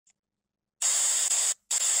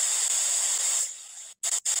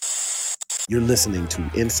You're listening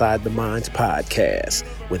to Inside the Minds podcast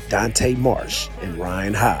with Dante Marsh and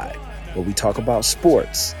Ryan Hyde, where we talk about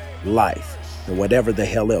sports, life, and whatever the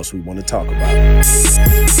hell else we want to talk about.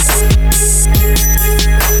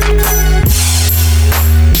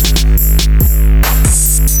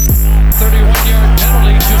 31-yard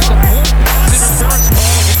penalty to support pass interference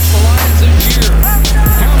call against the Lions this year.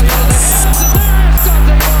 Down into the hands, and there's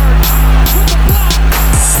Dante Marsh with the block.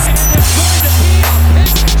 And it's going to be a pick six for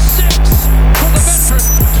the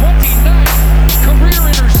veteran. 29th career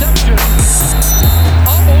interception.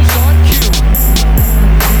 Almost on cue.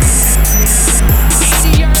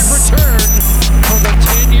 80-yard return for the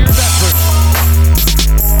 10-year veteran.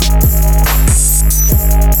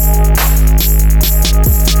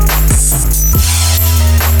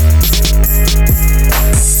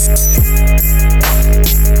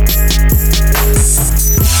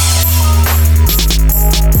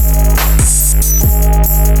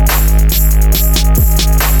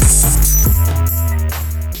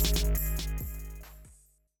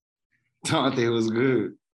 Dante was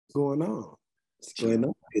good. What's going on? What's going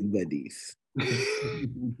on, good buddies?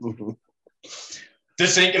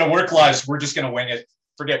 This ain't gonna work live, so we're just gonna wing it.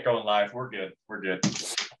 Forget going live. We're good.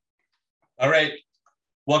 All right.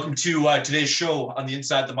 Welcome to today's show on the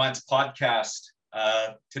Inside the Minds podcast.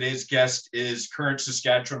 Today's guest is current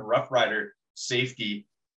Saskatchewan Rough Rider safety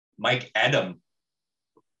Mike Edem.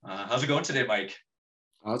 How's it going today, Mike?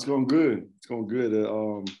 It's going good. It's going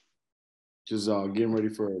good. Just getting ready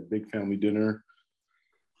for a big family dinner,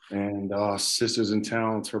 and sister's in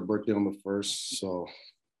town. It's her birthday on the 1st, so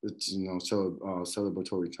it's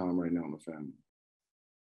celebratory time right now in the family.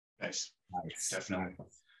 Nice. Definitely.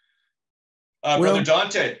 Brother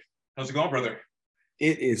Dante, how's it going, brother?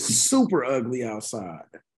 It is super ugly outside.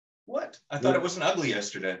 What? I thought it wasn't ugly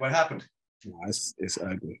yesterday. What happened? No, it's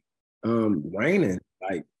ugly. Raining,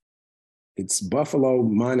 like it's Buffalo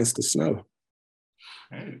minus the snow.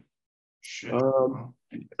 Hey. Shit.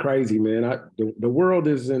 Crazy, man. The world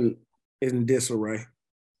is in disarray.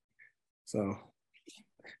 So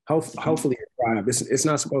hopefully it thrives. It's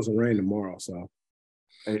not supposed to rain tomorrow. So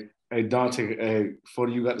Hey Dante, before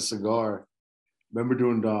you got the cigar, remember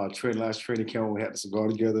during the last training camp when we had the cigar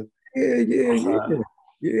together? Yeah.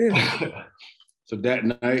 So that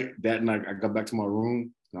night I got back to my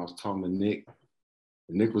room and I was talking to Nick.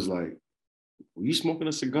 And Nick was like, "Were you smoking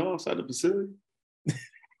a cigar outside the facility?"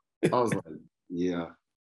 I was like, "Yeah."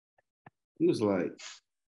 He was like,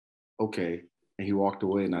 "Okay." And he walked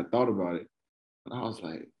away and I thought about it. And I was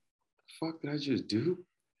like, "The fuck did I just do?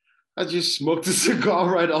 I just smoked a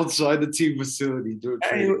cigar right outside the team facility during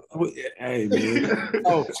training." Hey man.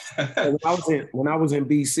 When I was in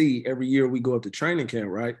BC, every year we go up to training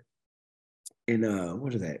camp, right? And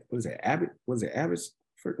what is that? Abbott? Was it Abbott's?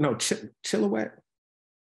 Chilliwack?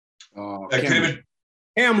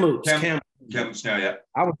 Kamloops now, yeah.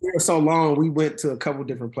 I was there so long, we went to a couple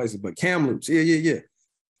different places, but Kamloops, yeah.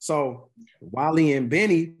 So Wally and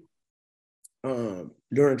Benny,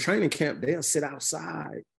 during training camp, they'll sit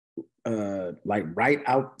outside, like right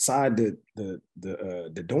outside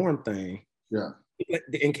the dorm thing. Yeah.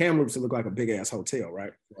 In Kamloops, it looked like a big ass hotel,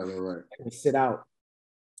 right? Right. They sit out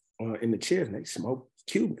in the chairs and they smoke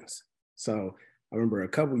Cubans. So I remember a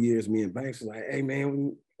couple years, me and Banks was like, "Hey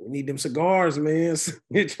man, we need them cigars, man." So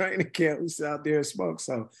in training camp, we sit out there and smoke.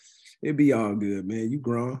 So it'd be all good, man. You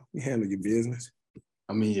grown, you handle your business.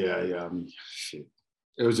 I mean, yeah. I mean, shit.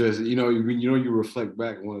 It was just, you reflect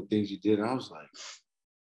back on one of the things you did, and I was like,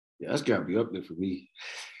 yeah, that's got to be up there for me.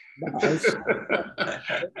 Because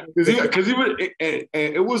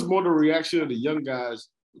it was more the reaction of the young guys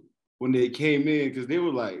when they came in, because they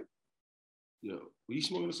were like, "Yo, were you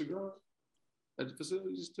smoking a cigar at the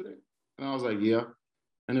facility just today?" And I was like, "Yeah."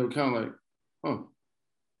 And they were kind of like, "Oh,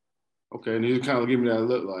 okay." And he kind of gave me that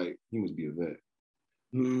look like he must be a vet.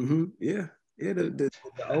 Mm-hmm. Yeah. The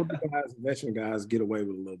older guys, veteran guys get away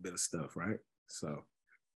with a little bit of stuff, right? So,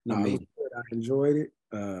 no, I enjoyed it.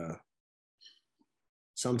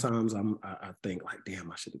 Sometimes I think like,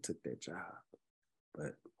 damn, I should have took that job,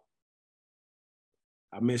 but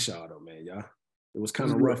I miss y'all though, man. Y'all, it was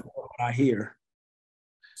kind of rough from what I hear.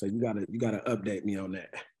 So you gotta update me on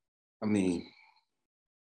that. I mean,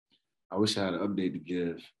 I wish I had an update to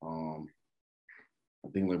give. I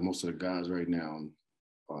think like most of the guys right now,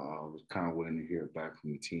 was kind of waiting to hear back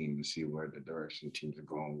from the team and see where the direction teams are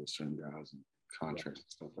going with certain guys and contracts and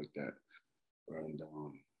stuff like that. And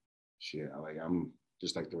I'm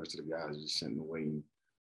just like the rest of the guys, just sitting and waiting.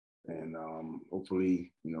 And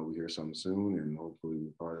hopefully, we hear something soon, and hopefully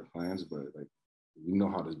we're part of plans. But like, you know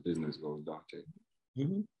how this business goes, Dante.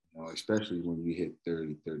 Mm-hmm. Especially when you hit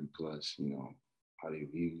 30 plus, how they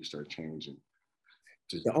view you start changing.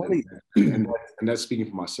 Just, The only and that's speaking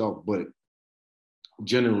for myself, but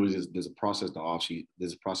generally there's a process the off season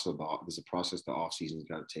there's a process the off season's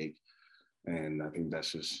got to take, and I think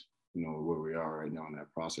that's just where we are right now in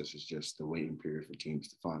that process. Is just the waiting period for teams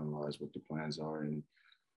to finalize what the plans are and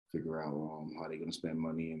figure out how they're going to spend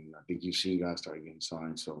money. And I think you've seen guys start getting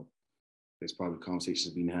signed, so there's probably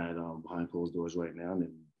conversations being had behind closed doors right now, and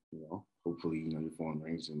then hopefully your phone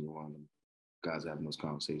rings and you're one of them guys having those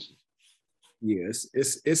conversations. Yeah,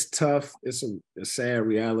 it's tough. It's a sad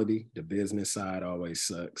reality. The business side always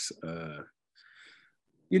sucks. I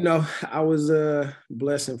was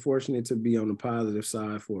blessed and fortunate to be on the positive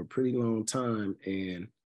side for a pretty long time, and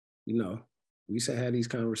we used to have these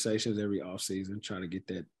conversations every offseason, try to get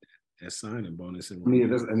that signing bonus. And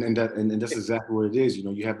that's exactly what it is.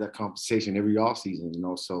 You have that conversation every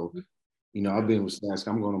offseason. So I've been with Sask.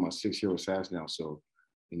 I'm going on my 6th year with Sask now. So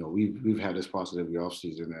we've had this process every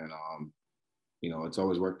offseason, and it's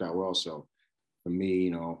always worked out well. So for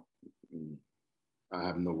me, I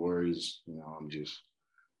have no worries.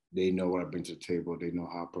 They know what I bring to the table. They know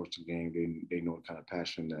how I approach the game. They know what kind of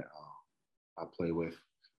passion that I play with.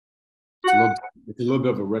 It's a little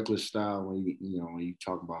bit of a reckless style when you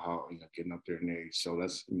talk about how getting up there in age. So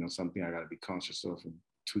that's something I got to be conscious of and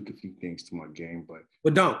tweak a few things to my game.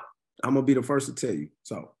 But don't. I'm gonna be the first to tell you.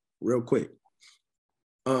 So real quick,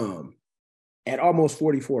 at almost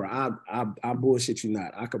 44, I bullshit you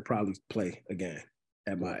not. I could probably play again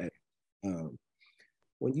at my age.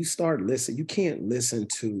 When you start listening, you can't listen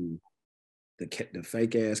to the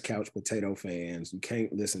fake ass couch potato fans. You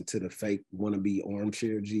can't listen to the fake wannabe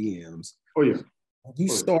armchair GMs. Oh yeah. When you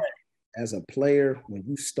start as a player, when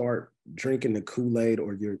you start drinking the Kool-Aid,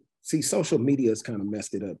 or social media has kind of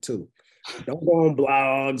messed it up too. Don't go on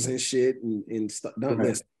blogs and shit and stuff. Don't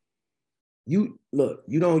listen. You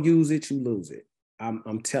don't use it, you lose it.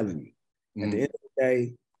 I'm telling you. At the end of the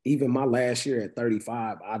day, even my last year at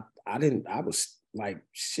 35, I was like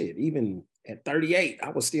shit. Even at 38, I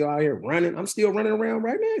was still out here running. I'm still running around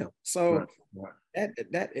right now. So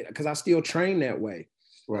that because I still train that way.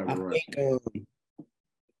 I think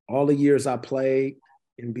all the years I played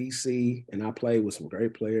in BC, and I played with some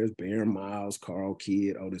great players: Baron Miles, Carl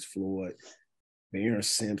Kidd, Otis Floyd, Baron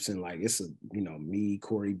Simpson. Like it's me,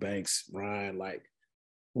 Corey Banks, Ryan. Like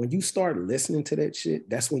when you start listening to that shit,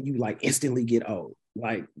 that's when you like instantly get old.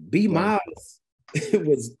 Like B Miles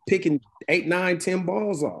was picking 8, 9, 10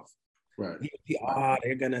 balls off. Right.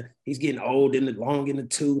 He's getting old and long in the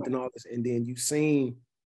tooth and all this. And then you've seen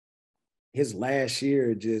his last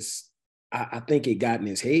year I think it got in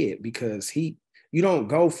his head, because you don't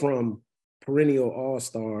go from perennial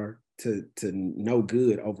all-star to no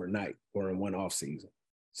good overnight or in one off season.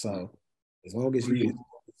 So as long as you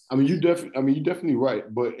you're definitely right.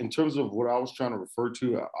 But in terms of what I was trying to refer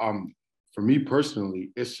to, for me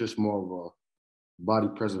personally, it's just more of a body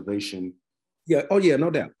preservation. Yeah. Oh yeah, no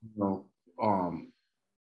doubt.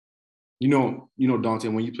 Dante,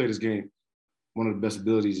 when you play this game, one of the best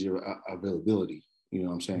abilities is your availability. You know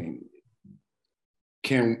what I'm saying?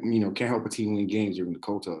 Can't help a team win games during the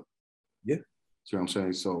cold tub. Yeah. See what I'm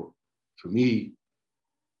saying? So for me,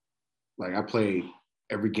 like I played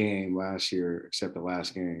every game last year except the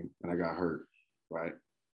last game, and I got hurt, right?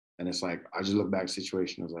 And it's like I just look back at the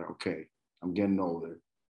situation. I was like, okay, I'm getting older.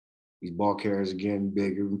 These ball carriers are getting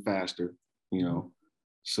bigger and faster,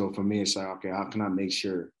 So for me, it's like, okay, how can I make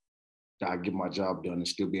sure that I get my job done and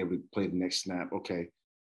still be able to play the next snap? Okay,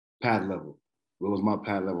 pad level. What was my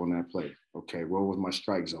pad level on that play? Okay, where was my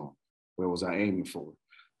strike zone? Where was I aiming for?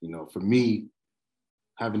 For me,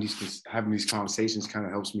 having these conversations kind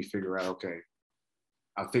of helps me figure out, okay,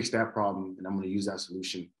 I fixed that problem and I'm going to use that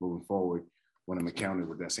solution moving forward when I'm encountered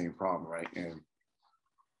with that same problem, right? And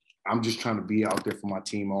I'm just trying to be out there for my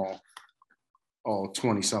team all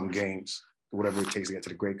 20-something games, whatever it takes to get to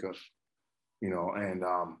the Grey Cup, and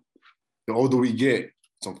the older we get,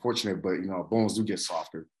 it's unfortunate, but, our bones do get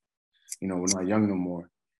softer. We're not young no more.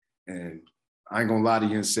 And I ain't gonna lie to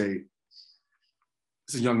you and say,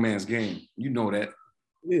 it's a young man's game. You know that.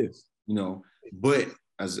 It is. But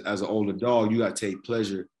as an older dog, you gotta take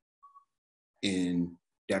pleasure in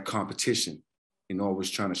that competition and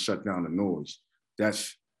always trying to shut down the noise.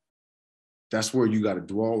 That's where you gotta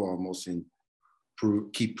dwell almost and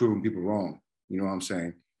keep proving people wrong. You know what I'm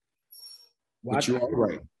saying? But you are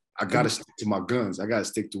right. I gotta stick to my guns. I gotta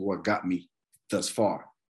stick to what got me thus far.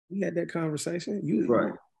 We had that conversation.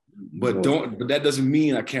 Right. But that doesn't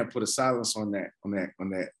mean I can't put a silence on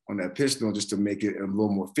that pistol just to make it a little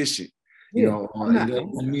more efficient. It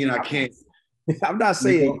doesn't mean I can't. I'm not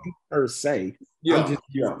saying you per se. Yeah. I'm just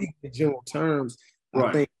speaking in general terms. Right.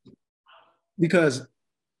 I think Because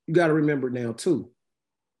you got to remember now too,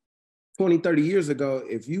 20, 30 years ago,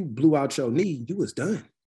 if you blew out your knee, you was done.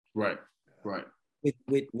 Right.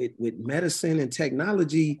 With medicine and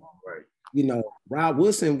technology, Right. you know, Rob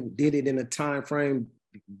Wilson did it in a time frame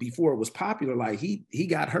before it was popular. Like he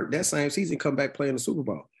got hurt that same season, come back playing the Super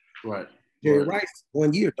Bowl. Right. Jerry Rice,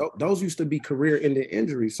 1 year. Those used to be career-ending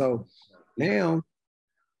injuries. So now,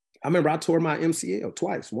 I remember I tore my MCL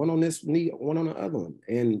twice, one on this knee, one on the other one.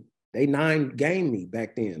 And they 9-game me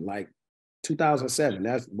back then, like 2007.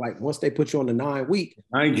 That's like once they put you on the 9-week.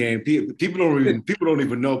 9-game. People don't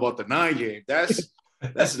even know about the 9-game. That's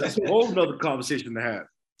a whole nother conversation to have.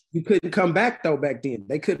 You couldn't come back though back then.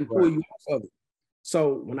 They couldn't pull you off of it.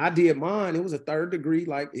 So when I did mine, it was a 3rd degree.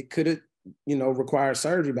 Like it could have, required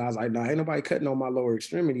surgery. But I was like, no, ain't nobody cutting on my lower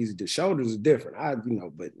extremities. The shoulders is different.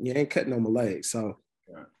 But you ain't cutting on my legs. So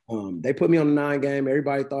they put me on the 9-game.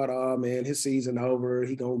 Everybody thought, oh man, his season over.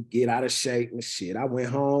 He gonna get out of shape and shit. I went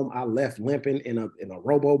home. I left limping in a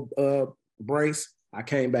robo brace. I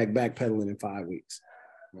came back backpedaling in 5 weeks.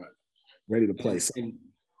 Right. Ready to play. So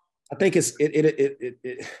I think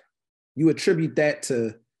you attribute that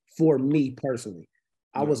to, for me personally,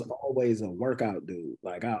 I was always a workout dude.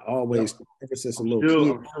 Like I always, ever since a little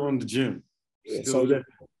kid. I'm still in the gym. Yeah, so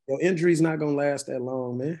your injury's not gonna last that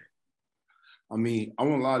long, man. I mean, I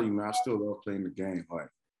won't lie to you, man. I still love playing the game. Like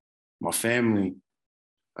my family,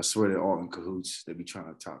 I swear they're all in cahoots. They be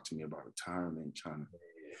trying to talk to me about retirement, trying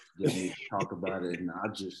to get me to talk about it. And I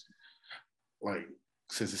just, like,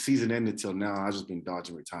 since the season ended till now, I've just been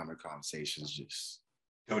dodging retirement conversations. Just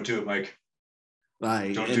don't do it, Mike.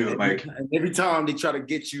 Like, don't do it, Mike. And every time they try to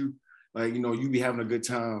get you, like, you be having a good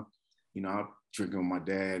time. I'm drinking with my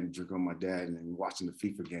dad, and then watching the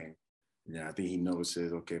FIFA game. Yeah, I think he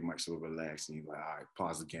notices, okay, Mike's a little relaxed, and he's like, all right,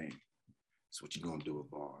 pause the game. That's what you're gonna do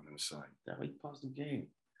with ball. And it's like, that way, pause the game.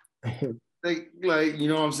 like, you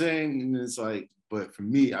know what I'm saying? And it's like, but for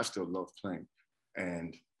me, I still love playing.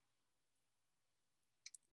 And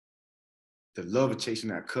the love of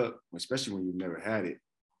chasing that cup, especially when you've never had it,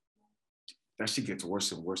 that shit gets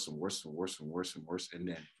worse and worse and worse and worse and worse and worse. And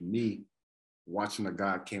then for me, watching a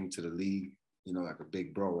guy came to the league, like a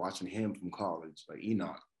big bro, watching him from college, like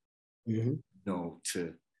Enoch,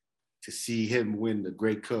 to see him win the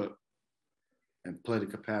Grey Cup and play the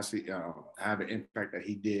capacity, have an impact that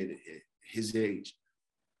he did at his age,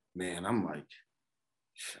 man, I'm like,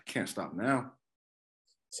 I can't stop now.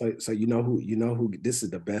 So who this is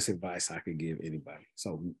the best advice I could give anybody.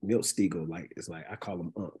 So Milt Stegall, it's like I call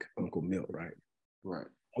him Uncle Milt, right? Right.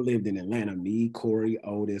 I lived in Atlanta, me, Corey,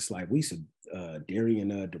 Otis, like we used to Darian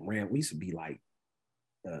Durant, we used to be like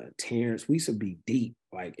Terrence, we used to be deep,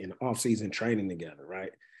 like in off-season training together,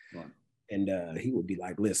 right? And he would be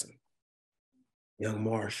like, listen, young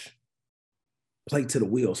Marsh, play till the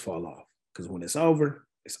wheels fall off. Because when it's over,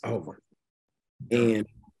 it's over. And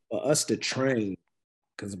for us to train,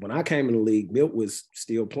 because when I came in the league, Milt was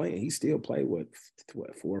still playing. He still played, what 4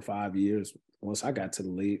 or 5 years once I got to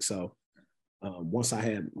the league. So once I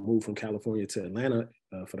had moved from California to Atlanta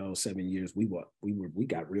for those 7 years, we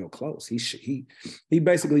got real close. He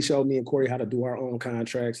basically showed me and Corey how to do our own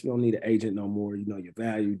contracts. You don't need an agent no more. You know your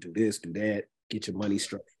value. Do this, do that. Get your money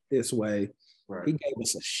structured this way. Right. He gave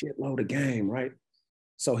us a shitload of game, right?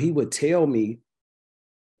 So he would tell me,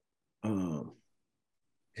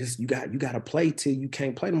 just you got to play till you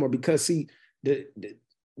can't play no more, because see,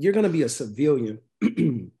 you're going to be a civilian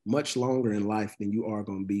much longer in life than you are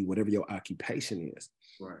going to be whatever your occupation is.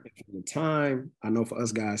 Right. From the time, I know for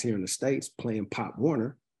us guys here in the States playing Pop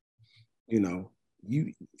Warner,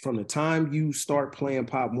 from the time you start playing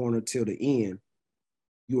Pop Warner till the end,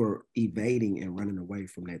 you're evading and running away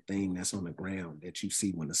from that thing that's on the ground that you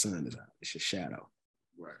see when the sun is out. It's your shadow.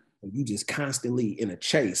 Right. And you just constantly in a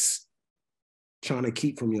chase trying to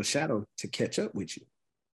keep from your shadow to catch up with you.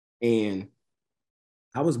 And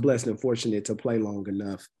I was blessed and fortunate to play long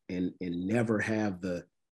enough and never have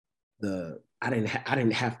I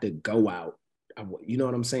didn't have to go out. You know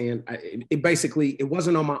what I'm saying? It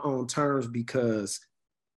wasn't on my own terms because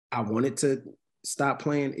I wanted to stop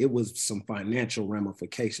playing. It was some financial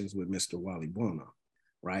ramifications with Mr. Wally Buono,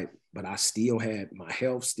 right? But I still had my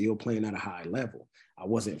health, still playing at a high level. I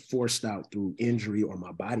wasn't forced out through injury or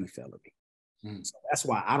my body failing me. So that's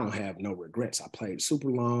why I don't have no regrets. I played super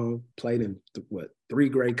long, played in 3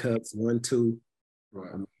 Grey Cups, 1, 2.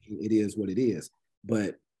 Right. I mean, it is what it is.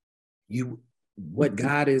 But what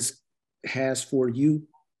God has for you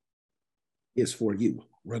is for you,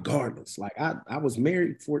 regardless. Like I was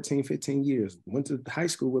married 14, 15 years, went to high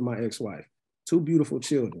school with my ex-wife, 2 beautiful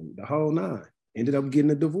children, the whole 9, ended up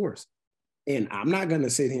getting a divorce. And I'm not going to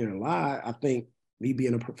sit here and lie. I think me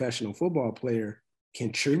being a professional football player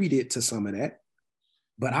contributed to some of that.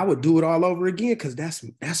 But I would do it all over again because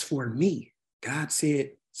that's for me. God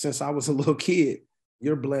said, since I was a little kid,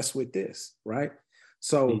 you're blessed with this, right?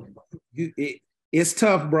 So it's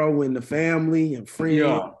tough, bro, when the family and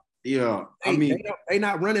friends, they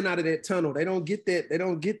not running out of that tunnel. They don't get that. They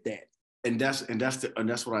don't get that. And that's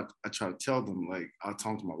what I try to tell them. Like, I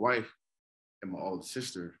talk to my wife and my older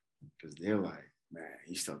sister, because they're like, man,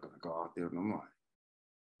 he's still gonna go out there. And I'm like,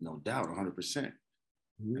 no doubt, 100%.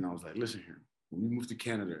 Mm-hmm. And I was like, listen here, when we moved to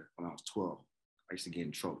Canada when I was 12, I used to get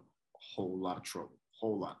in trouble, a whole lot of trouble.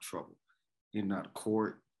 Getting out of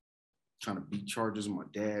court, trying to beat charges with my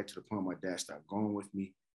dad, to the point my dad stopped going with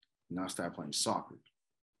me. And I started playing soccer.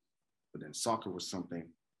 But then soccer was something,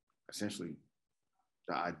 essentially,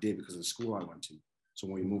 that I did because of the school I went to. So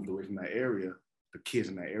when we moved away from that area, the kids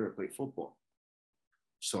in that area played football.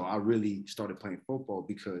 So I really started playing football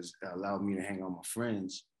because it allowed me to hang out with my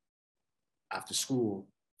friends after school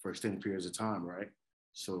for extended periods of time, right?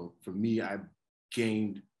 So for me, I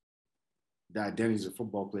gained the identity as a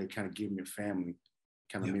football player, kind of gave me a family,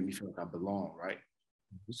 kind of made me feel like I belong, right?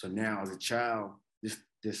 Mm-hmm. So now as a child,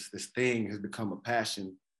 this thing has become a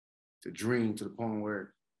passion, to dream, to the point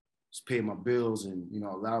where it's paid my bills and, you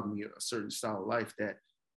know, allowed me a certain style of life that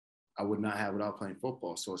I would not have without playing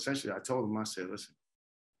football. So essentially I told him, I said, listen,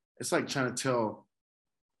 it's like trying to tell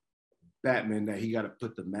Batman that he got to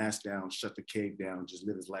put the mask down, shut the cave down, just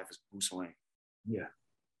live his life as Bruce Wayne. Yeah.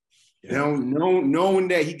 Knowing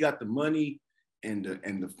that he got the money and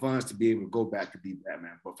the funds to be able to go back to be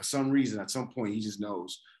Batman. But for some reason, at some point, he just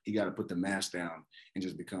knows he got to put the mask down and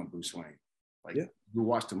just become Bruce Wayne. Like, you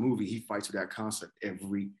watch the movie, he fights with that concept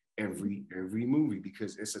every movie,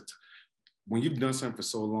 because when you've done something for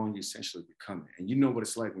so long, you essentially become it. And you know what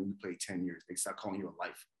it's like when you play 10 years. They start calling you a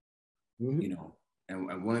life, you know?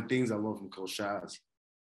 And one of the things I love from Coach Shaz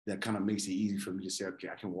that kind of makes it easy for me to say, okay,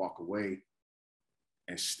 I can walk away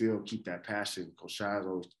and still keep that passion. Coach Shaz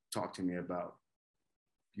always talked to me about,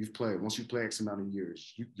 once you play X amount of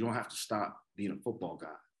years, you don't have to stop being a football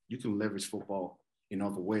guy. You can leverage football in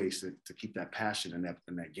other ways to keep that passion and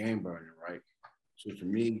that game burning, right? So for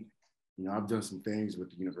me, you know, I've done some things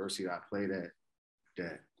with the university that I played at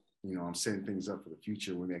that, you know, I'm setting things up for the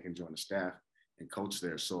future when they can join the staff and coach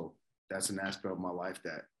there. So that's an aspect of my life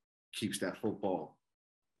that keeps that football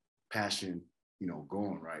passion, you know,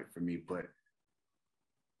 going, right, for me. But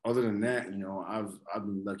other than that, you know, I've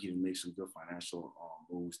been lucky to make some good financial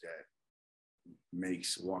moves that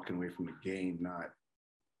makes walking away from the game not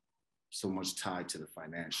so much tied to the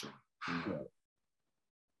financial. You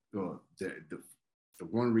know? The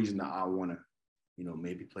one reason that I want to, you know,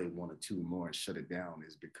 maybe play one or two more and shut it down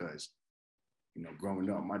is because, you know, growing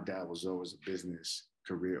up, my dad was always a business,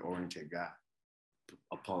 career-oriented guy,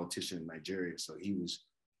 a politician in Nigeria. So he was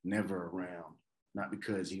never around, not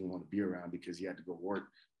because he didn't want to be around, because he had to go work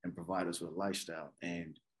and provide us with a lifestyle.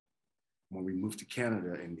 And when we moved to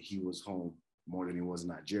Canada and he was home more than he was in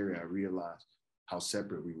Nigeria, I realized how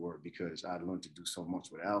separate we were, because I learned to do so much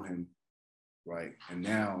without him, right? And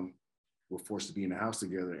now we're forced to be in the house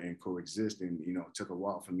together and coexist. And, you know, it took a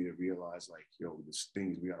while for me to realize, like, yo, there's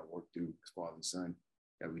things we got to work through as father and son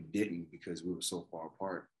that we didn't, because we were so far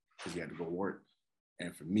apart because he had to go work.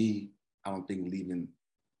 And for me, I don't think leaving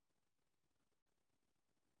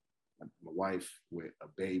my wife with a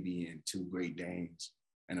baby and 2 Great Danes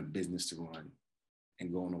and a business to run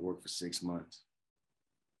and going to work for 6 months,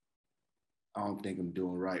 I don't think I'm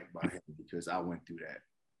doing right by him, because I went through that.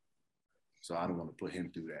 So I don't want to put him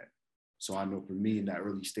through that. So I know for me, in that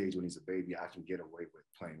early stage when he's a baby, I can get away with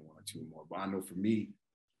playing 1 or 2 more. But I know for me,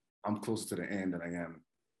 I'm closer to the end than I am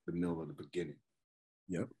the middle of the beginning.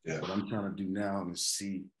 Yep. Yeah. What I'm trying to do now is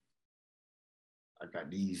see, I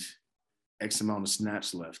got these X amount of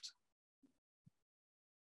snaps left.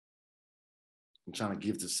 I'm trying to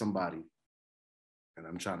give to somebody, and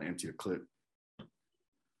I'm trying to empty the clip.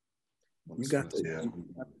 You got the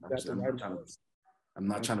I'm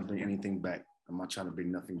not trying to bring anything back. I'm not trying to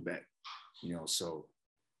bring nothing back. You know, so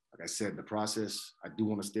like I said, the process, I do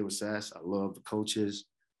want to stay with SAS. I love the coaches.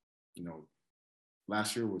 You know,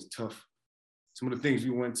 last year was tough. Some of the things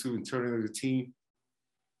we went to internally as a team,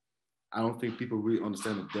 I don't think people really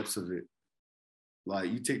understand the depths of it. Like,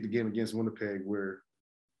 you take the game against Winnipeg where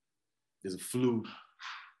there's a flu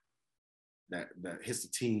that hits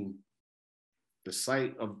the team. The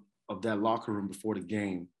sight of that locker room before the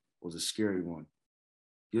game was a scary one.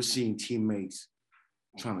 You're seeing teammates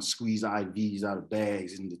trying to squeeze IVs out of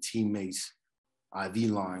bags in the teammates'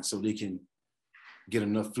 IV line so they can get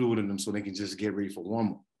enough fluid in them so they can just get ready for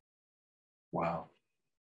warm-up. Wow.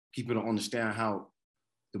 People don't understand how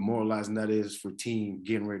demoralizing that is for team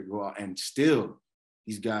getting ready to go out, and still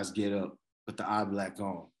these guys get up, put the eye black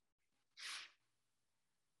on,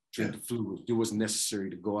 drink the fluids, do what's necessary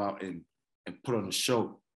to go out and put on a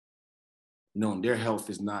show, knowing their health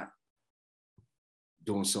is not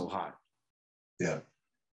doing so hot. Yeah.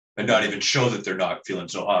 And not even show that they're not feeling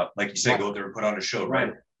so hot. Like you said, go there and put on a show,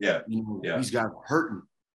 right? Yeah. These guys are hurting.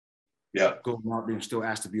 Yeah. Going out there and still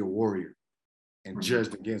asked to be a warrior and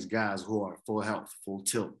judged against guys who are full health, full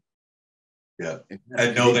tilt. Yeah.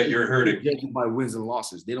 And know that you're hurting. Judged by wins and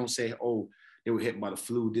losses. They don't say, oh, they were hit by the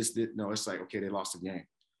flu, this. No, it's like, okay, they lost the game.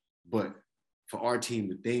 But for our team,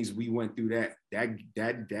 the things we went through that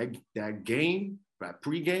game, that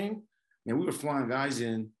pregame, man, we were flying guys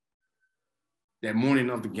in that morning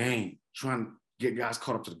of the game, trying to get guys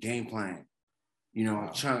caught up to the game plan.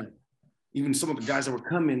 Even some of the guys that were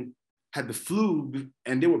coming had the flu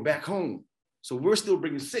and they were back home. So we're still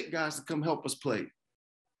bringing sick guys to come help us play.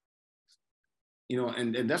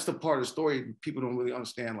 And that's the part of the story people don't really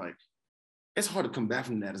understand. Like, it's hard to come back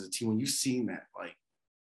from that as a team when you've seen that. Like,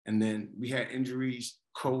 and then we had injuries,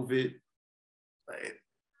 COVID. Like,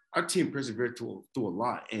 our team persevered through a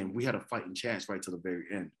lot, and we had a fighting chance right to the very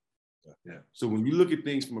end. Yeah. So when you look at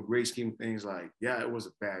things from a great scheme of things, like, yeah, it was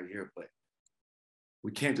a bad year, but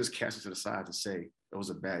we can't just cast it to the side and say it was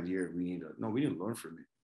a bad year. We didn't learn from it,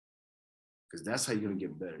 because that's how you're gonna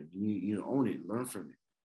get better. You own it, learn from it.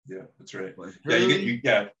 Yeah, that's right. But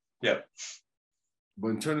yeah. But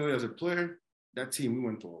internally as a player, that team, we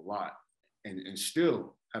went through a lot, and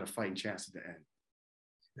still had a fighting chance at the end.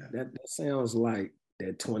 Yeah. That sounds like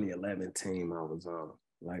that 2011 team I was on.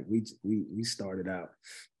 Like we started out,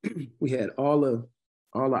 we had all the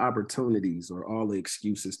opportunities or all the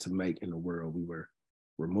excuses to make in the world. We were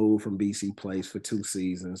removed from BC Place for 2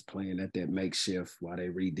 seasons, playing at that makeshift while they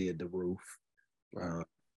redid the roof. Right.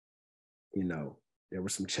 There were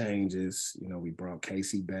some changes. We brought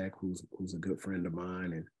Casey back, who's a good friend of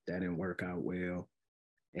mine, and that didn't work out well.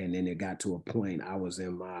 And then it got to a point I was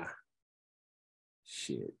in my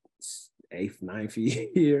 8th,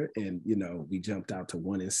 9th year, and we jumped out to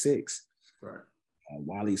 1-6. Right.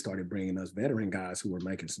 Wally started bringing us veteran guys who were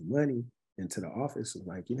making some money into the office. And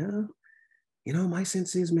like, my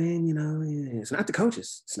sense is, man, it's not the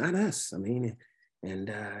coaches, it's not us. I mean, and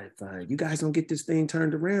if you guys don't get this thing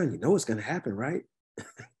turned around, it's going to happen, right?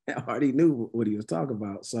 I already knew what he was talking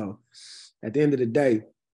about. So at the end of the day,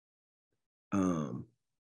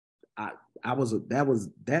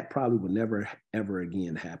 that probably would never ever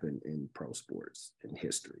again happen in pro sports in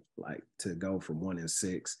history. Like, to go from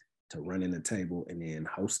 1-6 to running the table and then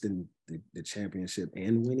hosting the championship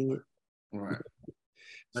and winning it. Right.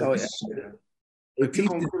 So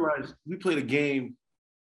people don't realize we played a game.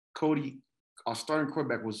 Cody, our starting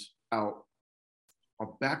quarterback was out.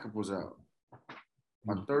 Our backup was out.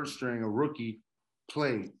 Our third string, a rookie,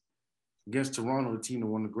 played against Toronto, the team that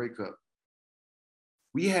won the Grey Cup.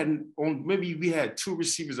 We had 2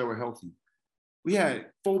 receivers that were healthy. We had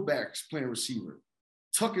fullbacks playing receiver.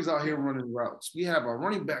 Tuck is out here running routes. We have our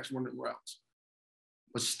running backs running routes.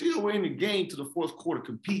 But still, we're in the game to the 4th quarter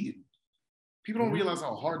competing. People don't realize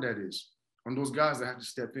how hard that is on those guys that have to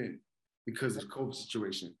step in because of the COVID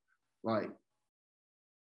situation. Like,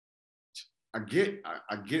 I get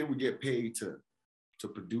we get paid to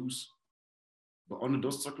produce, but under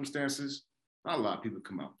those circumstances, not a lot of people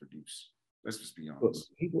come out and produce. Let's just be honest.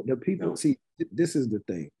 See, this is the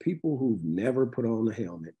thing. People who've never put on the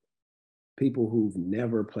helmet, people who've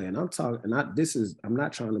never played, and I'm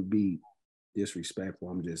not trying to be disrespectful.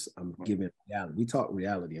 I'm giving reality. We talk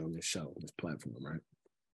reality on this show, this platform, right?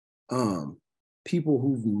 People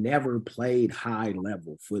who've never played high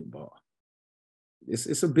level football.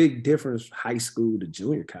 It's a big difference, high school to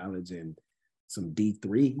junior college and some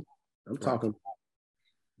D3. I'm talking about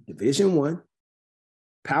Division I,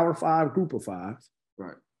 Power 5, Group of 5,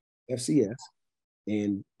 right? FCS,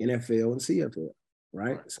 and NFL and CFL,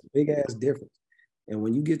 right? It's a big ass difference. And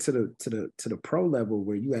when you get to the pro level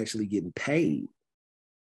where you actually getting paid,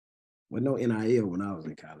 well, no NIL when I was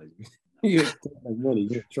in college, you get money,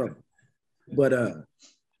 you're in trouble. But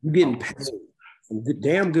you're getting paid, some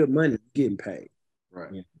damn good money, getting paid.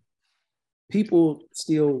 Right. People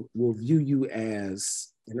still will view you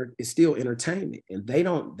as it's still entertainment, and they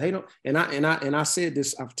don't. And I said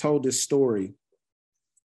this. I've told this story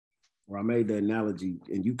where I made the analogy,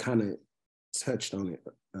 and you kind of touched on it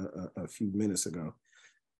a few minutes ago.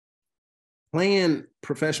 Playing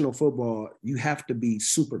professional football, you have to be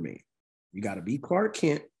Superman. You got to be Clark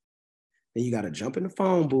Kent, then you got to jump in the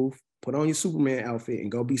phone booth, put on your Superman outfit, and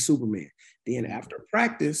go be Superman. Then after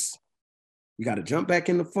practice, you got to jump back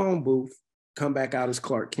in the phone booth, come back out as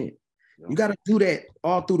Clark Kent. You got to do that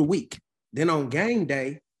all through the week. Then on game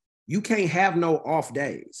day, you can't have no off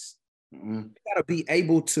days. You got to be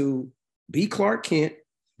able to be Clark Kent,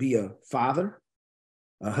 be a father,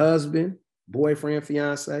 a husband, boyfriend,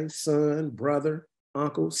 fiance, son, brother,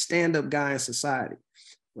 uncle, stand-up guy in society.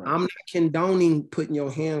 Right. I'm not condoning putting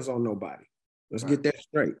your hands on nobody. Let's get that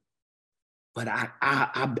straight. But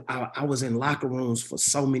I was in locker rooms for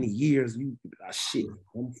so many years.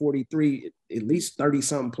 I'm 43, at least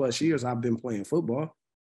 30-something plus years I've been playing football,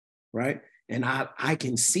 right? And I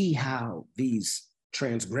can see how these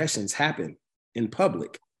transgressions happen in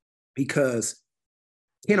public because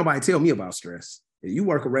can't nobody tell me about stress. If you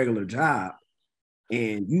work a regular job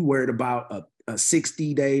and you worried about a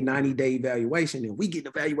 60-day, 90-day evaluation, and we get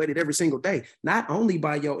evaluated every single day, not only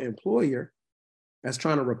by your employer that's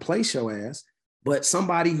trying to replace your ass, but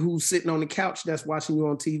somebody who's sitting on the couch that's watching you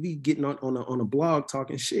on TV, getting on a blog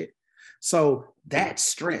talking shit. So that's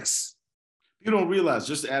stress. You don't realize,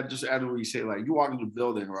 just add what you say, like you walk into the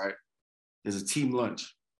building, right? There's a team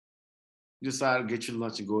lunch. You decide to get your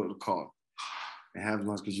lunch and go to the car and have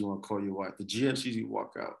lunch because you want to call your wife. The GM sees you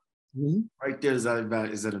walk out. Mm-hmm. Right there is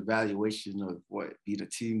an evaluation of what? Being a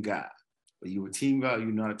team guy. Are you a team guy or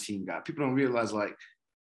you're not a team guy? People don't realize, like,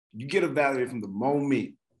 you get evaluated from the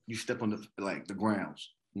moment you step on the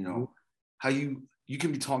grounds. You know, how you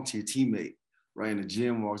can be talking to your teammate, right? And the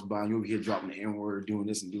gym walks by and you're over here dropping the N-word, doing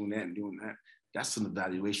this and doing that and doing that. That's an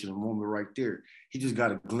evaluation, a moment right there. He just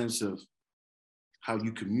got a glimpse of how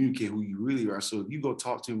you communicate, who you really are. So if you go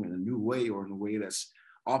talk to him in a new way or in a way that's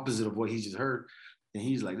opposite of what he just heard, then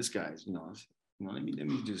he's like, this guy's, let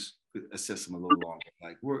me just assess him a little longer.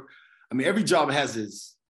 Like every job has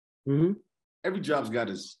his, every job's got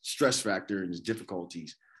his stress factor and his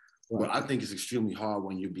difficulties. Right. But I think it's extremely hard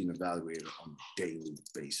when you're being evaluated on a daily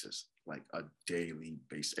basis, like a daily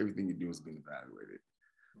basis. Everything you do is being evaluated.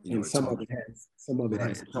 And some of it has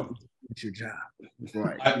something to do with your job.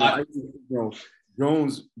 Right.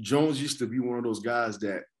 Jones used to be one of those guys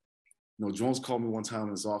that, Jones called me one time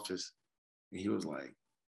in his office and he was like,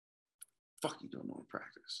 fuck you don't know in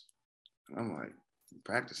practice. And I'm like,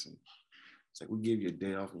 practicing? It's like, we give you a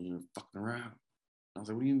day off and you're fucking around. I was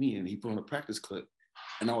like, what do you mean? And he put on a practice clip.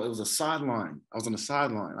 And it was a sideline. I was on the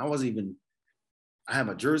sideline. I had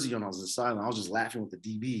my jersey on. I was on the sideline. I was just laughing with the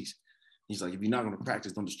DBs. He's like, if you're not going to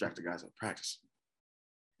practice, don't distract the guys at practice.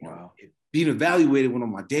 Wow. Being evaluated when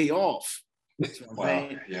on my day off. Wow.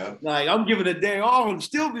 Yeah. Like, I'm giving a day off. I'm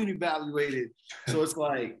still being evaluated. So it's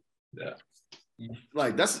like,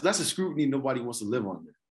 like that's a scrutiny nobody wants to live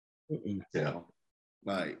under. Yeah.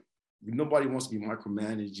 Like, nobody wants to be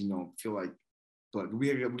micromanaged, feel like, but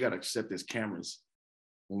we got to accept there's cameras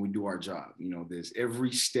when we do our job. There's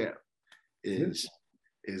every step is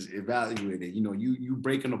evaluated. You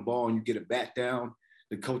breaking the ball and you get it back down,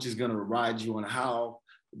 the coach is gonna ride you on how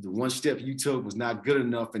the one step you took was not good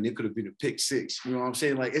enough and it could have been a pick six. You know what I'm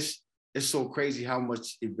saying? Like it's so crazy how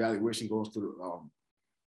much evaluation goes through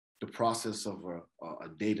the process of a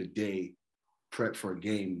day-to-day prep for a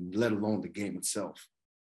game, let alone the game itself.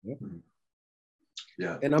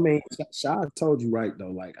 Yeah. And I mean, Shah told you right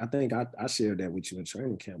though. Like I think I shared that with you in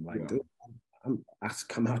training camp. Like, dude, I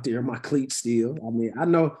come out there in my cleats still. I mean, I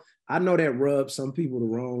know that rubs some people the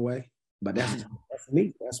wrong way, but that's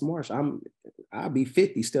me. That's Marsh. I'll be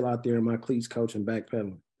 50 still out there in my cleats coaching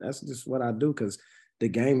backpedaling. That's just what I do because the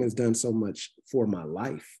game has done so much for my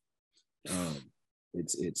life.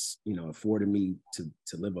 It's afforded me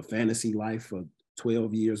to live a fantasy life for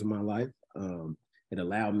 12 years of my life. It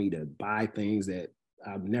allowed me to buy things that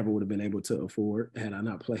I never would have been able to afford had I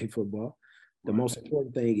not played football. The most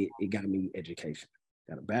important thing, it got me education.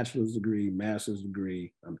 Got a bachelor's degree, master's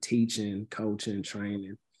degree. I'm teaching, coaching,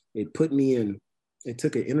 training. It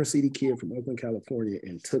took an inner city kid from Oakland, California,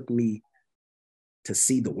 and took me to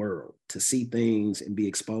see the world, to see things and be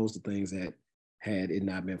exposed to things that had it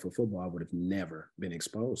not been for football, I would have never been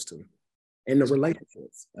exposed to. And the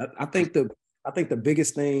relationships. I think the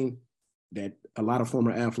biggest thing that a lot of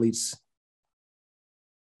former athletes,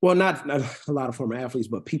 well, not a lot of former athletes,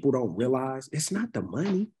 but people don't realize it's not the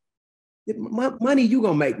money. Money, you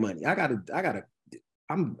gonna make money.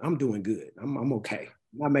 I'm doing good. I'm okay.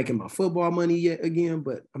 I'm not making my football money yet again,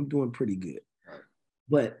 but I'm doing pretty good. Right.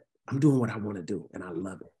 But I'm doing what I want to do, and I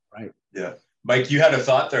love it. Right? Yeah. Mike, you had a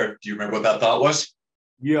thought there. Do you remember what that thought was?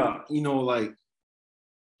 Yeah, like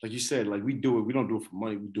you said, like we do it. We don't do it for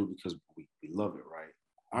money. We do it because we love it, right?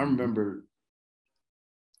 I remember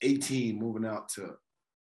 18 moving out to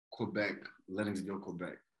Quebec, Lennoxville,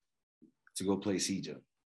 Quebec, to go play CJ.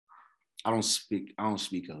 I don't speak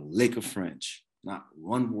a lick of French, not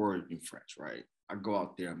one word in French, right? I go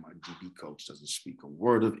out there and my DB coach doesn't speak a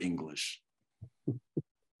word of English.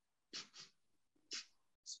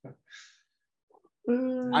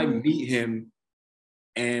 I meet him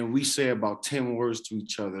and we say about 10 words to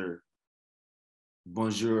each other.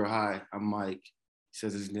 Bonjour, hi, I'm Mike. He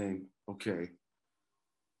says his name, okay.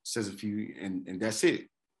 Says a few, and that's it.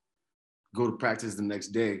 Go to practice the next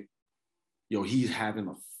day. Yo, he's having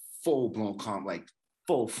a full-blown like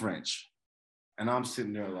full French. And I'm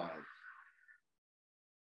sitting there like,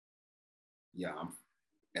 yeah, I'm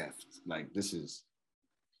effed. Like, this is,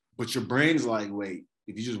 but your brain's like, wait,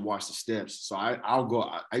 if you just watch the steps. So I'll go,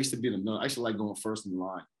 I used to be in the middle. I used to like going first in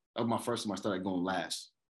line. That was my first time I started going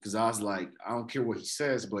last. Because I was like, I don't care what he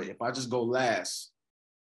says, but if I just go last,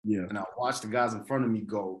 and I watch the guys in front of me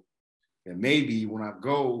go, and maybe when I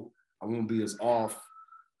go, I won't be as off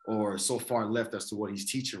or so far left as to what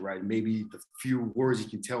he's teaching, right? Maybe the few words he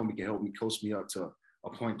can tell me can help me coach me up to a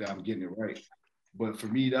point that I'm getting it right. But for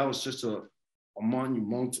me, that was just a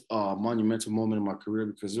monumental moment in my career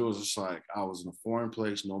because it was just like I was in a foreign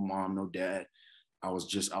place, no mom, no dad. I was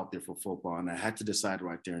just out there for football, and I had to decide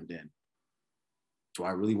right there and then, do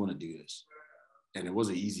I really want to do this? And it was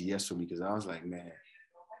an easy yes for me because I was like, man,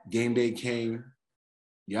 game day came.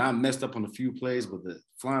 Yeah, I messed up on a few plays, but the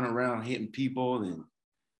flying around, hitting people and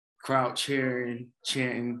crowd cheering,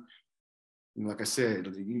 chanting. And like I said,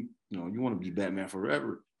 you want to be Batman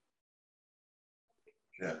forever.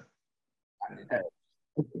 Yeah.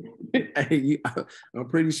 Hey, I'm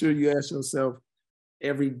pretty sure you ask yourself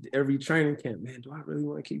every training camp, man, do I really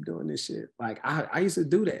want to keep doing this shit? Like I used to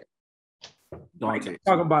do that. Like,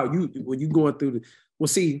 talk about you when you going through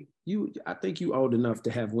I think you old enough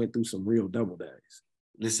to have went through some real double days.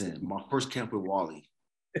 Listen, my first camp with Wally,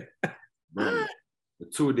 bro, the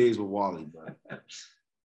 2 days with Wally, bro.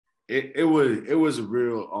 It was a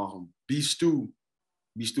real B Stu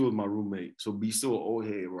was my roommate. So B Stu an old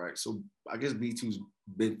head, right? So I guess B2's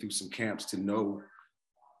been through some camps to know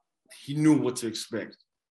he knew what to expect.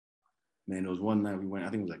 Man, there was one night we went, I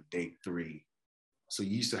think it was like day 3. So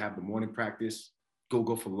you used to have the morning practice,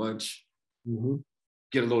 go for lunch,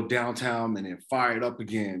 get a little downtown, and then fire it up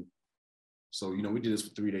again. So, we did this for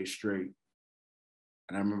 3 days straight.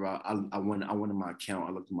 And I remember I went in my account,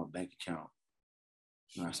 I looked at my bank account,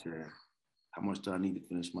 and I said, how much do I need to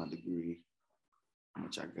finish my degree? How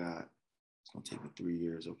much I got? It's gonna take me 3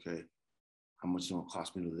 years, okay. How much it's gonna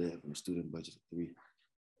cost me to live in a student budget of 3?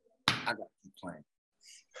 I gotta keep playing.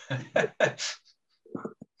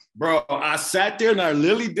 Bro, I sat there and I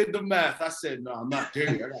literally did the math. I said, no, I'm not there.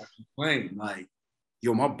 I gotta keep playing. Like,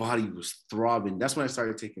 yo, my body was throbbing. That's when I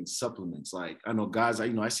started taking supplements. Like, I know guys,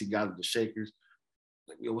 I see guys with the shakers.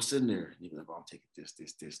 Like, yo, what's in there? And you're like, oh, I'm taking this.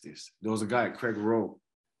 There was a guy at Craig Rowe.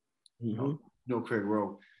 Craig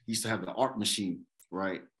Rowe. He used to have the art machine,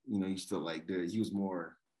 right? He used to he was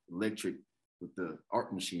more electric with the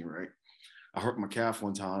art machine, right? I hurt my calf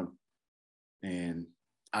one time and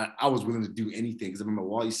I was willing to do anything because I remember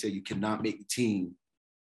Wally said you cannot make the team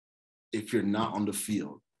if you're not on the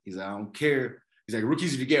field. He's like, I don't care. He's like,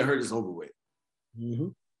 rookies, if you get hurt, it's over with.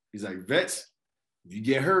 He's like, vets, if you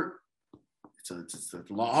get hurt, it's a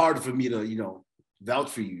lot harder for me to, vouch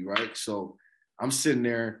for you, right? So I'm sitting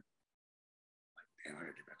there like, damn, I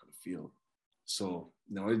gotta get back on the field. So,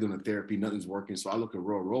 they're doing the therapy, nothing's working. So I look at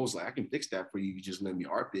Roll's like, I can fix that for you. You just let me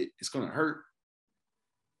ARP it. It's gonna hurt.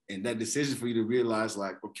 And that decision for you to realize,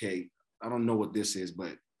 like, okay, I don't know what this is,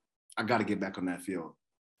 but I got to get back on that field.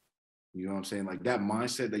 You know what I'm saying? Like that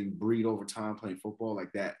mindset that you breed over time playing football,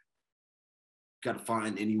 like that, got to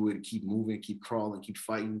find any way to keep moving, keep crawling, keep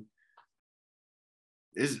fighting.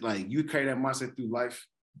 It's like you carry that mindset through life,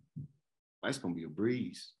 life's going to be a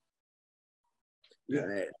breeze. Yeah,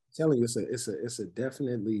 I'm telling you, it's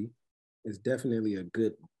definitely a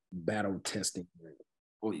good battle testing.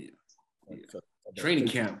 Oh, yeah. Training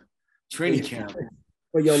camp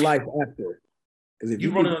for your life after. Because if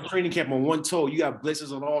you running on training camp on one toe, you got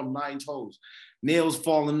blisters on all 9 toes, nails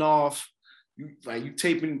falling off. You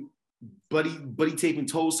taping buddy taping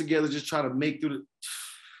toes together, just trying to make through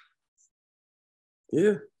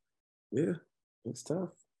the. Yeah, it's tough.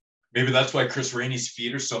 Maybe that's why Chris Rainey's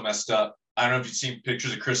feet are so messed up. I don't know if you've seen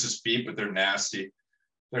pictures of Chris's feet, but they're nasty.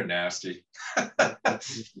 They're nasty.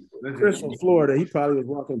 Chris from Florida, he probably was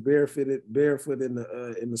walking barefoot in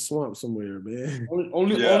the swamp somewhere, man.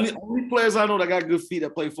 Only players I know that got good feet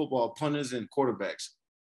that play football, punters and quarterbacks.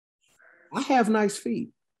 I have nice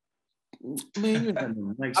feet. Man, you have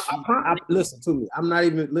nice feet. Listen to me. I'm not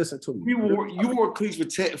even listening to me. You wore cleats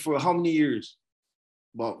for how many years?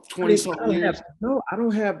 About 20-something years? I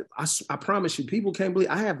don't have. I promise you, people can't believe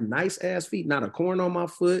I have nice ass feet. Not a corn on my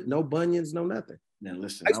foot, no bunions, no nothing. Now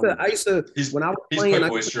listen, I used to when I was playing. He's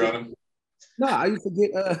put moisture on him. No, I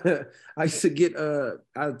used to get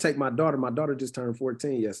I'd take my daughter. My daughter just turned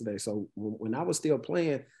 14 yesterday. So when I was still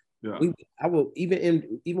playing, I would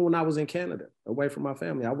even when I was in Canada, away from my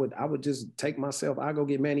family, I would just take myself. I go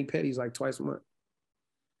get mani pedis like twice a month.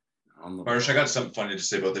 Marsh, I got something funny to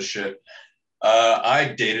say about this shit.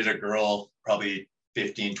 I dated a girl probably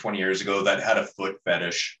 15, 20 years ago that had a foot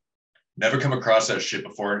fetish. Never come across that shit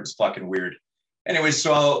before. It was fucking weird. Anyway,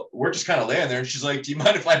 so we're just kind of laying there, and she's like, "Do you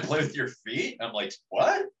mind if I play with your feet?" I'm like,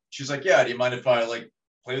 "What?" She's like, "Yeah, do you mind if I like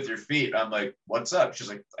play with your feet?" I'm like, "What's up?" She's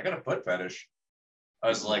like, "I got a foot fetish." I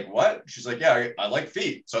was like, "What?" She's like, "Yeah, I like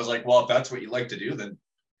feet." So I was like, "Well, if that's what you like to do, then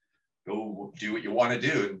go do what you want to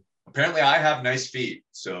do." And apparently I have nice feet.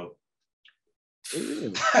 So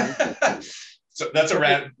so that's a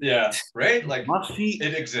rant. Yeah, right? Like my feet,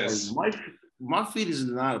 it exists. My feet is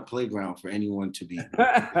not a playground for anyone to be.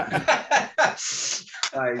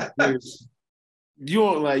 Like, you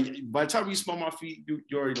don't like. By the time you smell my feet, you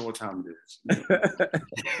already know what time it is.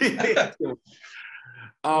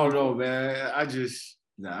 I don't know, man.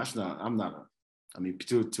 That's not. I'm not a. I mean,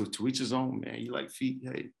 to each his own, man. You like feet,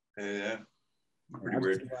 hey. Yeah. Pretty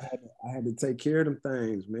weird. I had to take care of them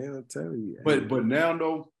things, man. I'm telling you. But now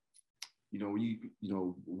though,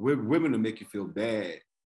 women will make you feel bad.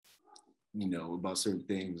 About certain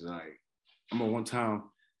things. Like, I remember one time,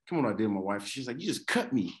 come on, I did with my wife. She's like, "You just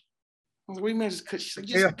cut me." I was like, "What do you mean just cut?" She's like,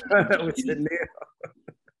 "Just cut me."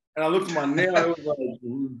 And I looked at my nail, it was like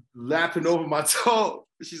lapping over my toe.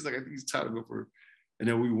 She's like, "I think it's time to go for it." And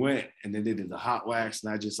then we went, and then they did the hot wax,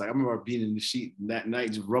 and I remember being in the sheet that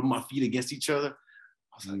night, just rubbing my feet against each other.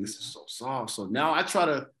 I was like, "This is so soft." So now I try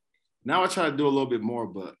to do a little bit more,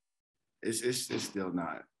 but it's still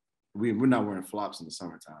not. We're not wearing flops in the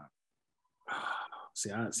summertime.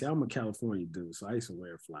 See, I'm a California dude, so I used to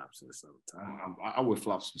wear flops in the summertime. I wear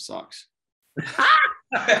flops with socks.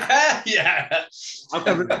 Yeah. I'm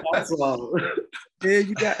coming to yeah,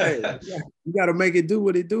 you got to make it do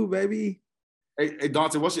what it do, baby. Hey,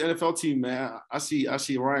 Dante, what's your NFL team, man? I see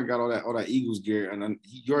Ryan got all that Eagles gear, and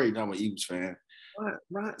you already know I'm an Eagles fan.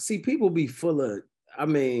 Right. See, people be full of. I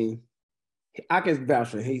mean, I can vouch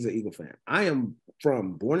for him. He's an Eagle fan. I am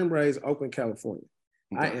born and raised Oakland, California.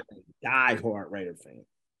 Okay. I am a diehard Raider fan.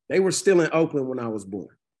 They were still in Oakland when I was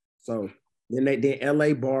born. So then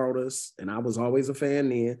LA borrowed us, and I was always a fan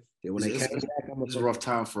then. Then when they came back, it's a rough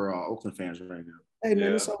time for Oakland fans right now. Hey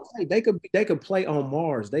man, it's okay. They could play on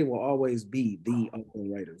Mars. They will always be the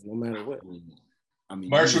Oakland Raiders, no matter what. I mean,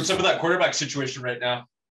 Marsh, what's up with that quarterback situation right now?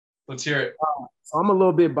 Let's hear it. So I'm a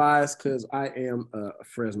little bit biased because I am a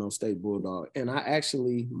Fresno State Bulldog, and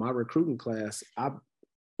my recruiting class,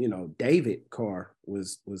 David Carr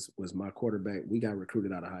was my quarterback. We got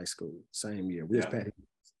recruited out of high school same year. We was Patty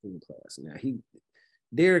class. Now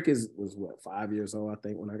Derek was 5 years old, I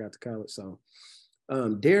think, when I got to college. So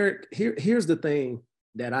Derek, here's the thing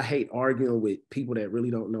that I hate arguing with people that really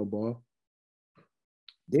don't know ball.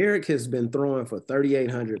 Derek has been throwing for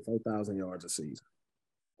 3,800, 4,000 yards a season,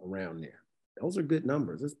 around there. Those are good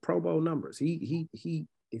numbers. It's Pro Bowl numbers. He if you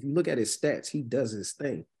look at his stats, he does his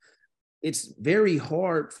thing. It's very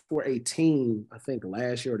hard for a team, I think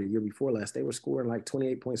last year or the year before last, they were scoring like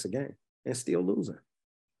 28 points a game and still losing.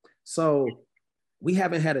 So we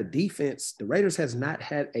haven't had a defense. The Raiders has not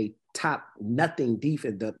had a top nothing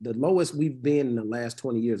defense. The lowest we've been in the last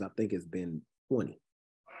 20 years, I think, has been 20.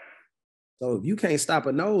 So if you can't stop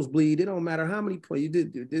a nosebleed, it don't matter how many points you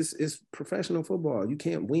did. This is professional football. You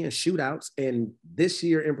can't win shootouts. And this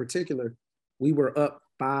year in particular, we were up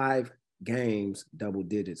 5 games, double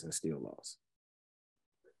digits, and still lost.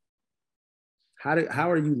 How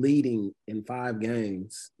are you leading in 5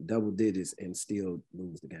 games, double digits, and still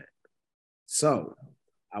lose the game? So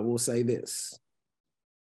I will say this: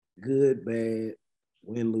 good, bad,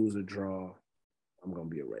 win, lose, or draw. I'm gonna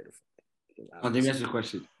be a Raider fan. Let me ask you a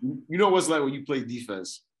question. You know what's like when you play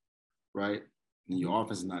defense, right? And your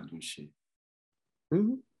offense is not doing shit,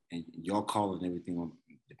 and y'all calling everything on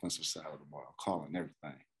the defensive side of the ball, calling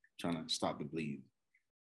everything, trying to stop the bleed,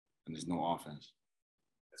 and there's no offense.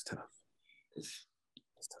 It's tough. It's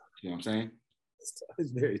tough. You know what I'm saying? It's tough.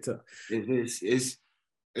 It's very tough.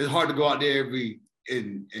 It's hard to go out there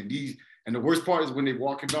and the worst part is when they're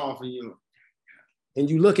walking off and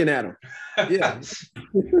you looking at them. Yeah.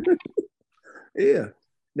 Yeah.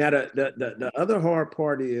 Now the other hard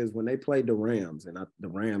part is when they played the Rams, and the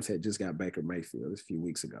Rams had just got Baker Mayfield a few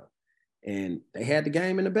weeks ago, and they had the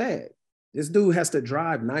game in the bag. This dude has to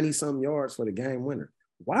drive 90-some yards for the game winner.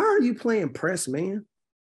 Why are you playing press, man?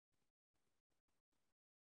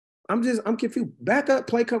 I'm confused. Back up,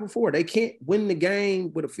 play cover 4. They can't win the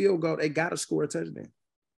game with a field goal. They got to score a touchdown.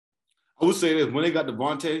 I would say this: when they got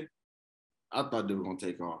Devontae, I thought they were gonna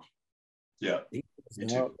take off. Yeah.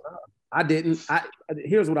 I didn't.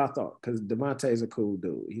 Here's what I thought, because Devontae is a cool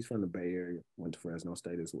dude. He's from the Bay Area, went to Fresno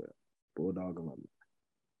State as well. Bulldog alumni.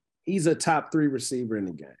 He's a top 3 receiver in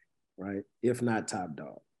the game, right? If not top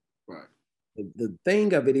dog. Right. The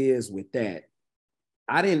thing of it is with that,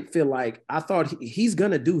 I didn't feel like, I thought he's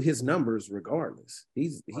gonna do his numbers regardless.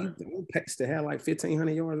 He's expects to have like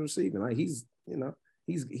 1,500 yards receiving. Like he's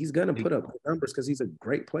gonna put up numbers because he's a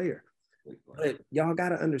great player. But y'all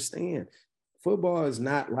gotta understand, football is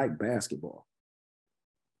not like basketball.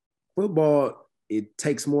 Football, it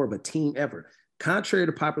takes more of a team effort. Contrary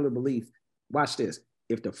to popular belief, watch this.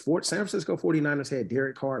 If the San Francisco 49ers had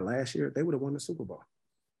Derek Carr last year, they would have won the Super Bowl.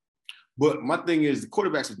 But my thing is, the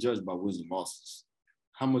quarterbacks are judged by wins and losses.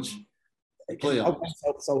 How much playoffs?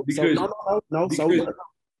 Okay,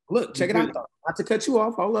 look, check it out. Not to cut you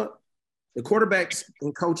off. Hold up. The quarterbacks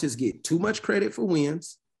and coaches get too much credit for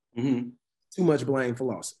wins, too much blame for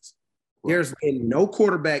losses. Right. There's been no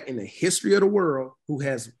quarterback in the history of the world who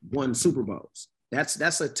has won Super Bowls.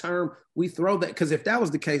 That's a term we throw that, because if that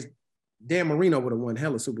was the case, Dan Marino would have won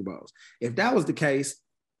hella Super Bowls. If that was the case,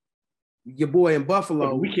 your boy in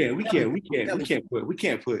Buffalo. We can't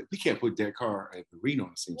put Derek Carr and Marino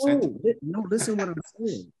in the same sentence. No, listen what I'm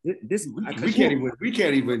saying. We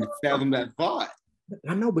can't even fathom that thought.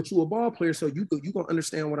 I know, but you a ball player, so you gonna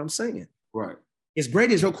understand what I'm saying. Right. As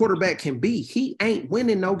great as your quarterback can be, he ain't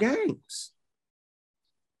winning no games.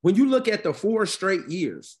 When you look at the 4 straight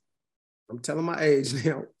years, I'm telling my age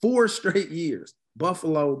now, 4 straight years,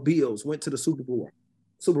 Buffalo Bills went to the Super Bowl.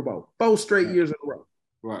 4 straight years in a row.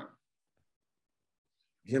 Right.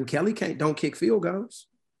 Jim Kelly don't kick field goals.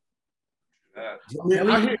 I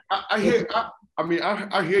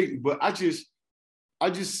hear you, but I just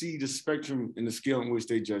see the spectrum and the scale in which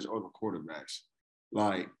they judge other quarterbacks.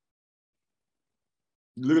 Like,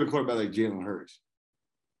 look at a quarterback like Jalen Hurts.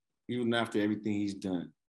 Even after everything he's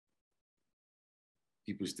done,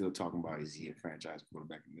 people are still talking about, is he a franchise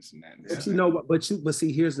quarterback and this and that. And but you know what? But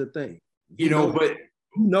see, here's the thing. You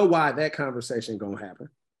know why that conversation gonna happen.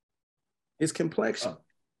 It's complexion.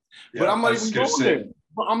 But I'm not even going there.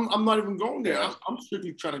 But I'm not even going there. I'm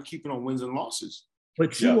strictly trying to keep it on wins and losses.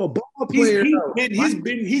 But you a ball player.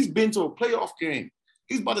 He's been to a playoff game.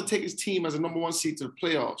 He's about to take his team as a number 1 seed to the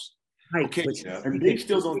playoffs. Right. Okay, and they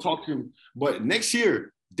still don't talk to him. But next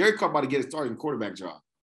year, Derek Carr about to get a starting quarterback job.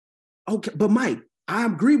 Okay, but Mike, I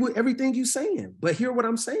agree with everything you're saying. But hear what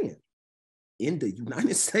I'm saying. In the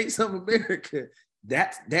United States of America,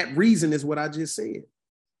 that reason is what I just said.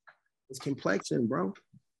 It's complexion, bro.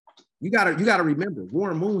 You gotta remember,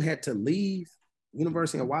 Warren Moon had to leave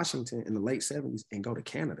University of Washington in the late 70s and go to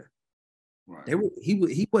Canada. Right.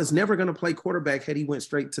 He was never going to play quarterback had he went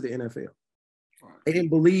straight to the NFL. Right. They didn't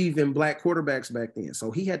believe in black quarterbacks back then. So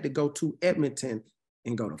he had to go to Edmonton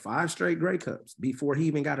and go to 5 straight Grey Cups before he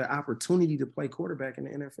even got an opportunity to play quarterback in the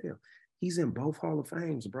NFL. He's in both Hall of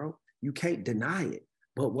Fames, bro. You can't deny it.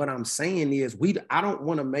 But what I'm saying is, I don't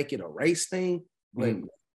want to make it a race thing, but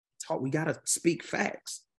we got to speak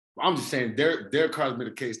facts. I'm just saying, Derek Carr's made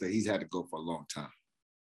a case that he's had to go for a long time.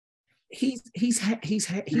 He's had to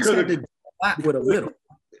do a lot with a little.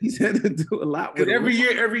 He's had to do a lot with every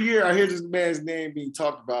year I hear this man's name being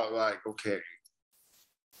talked about. Like, okay,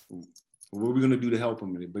 what are we gonna do to help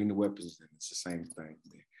him? And they bring the weapons in. It's the same thing.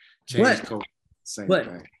 Change coach, same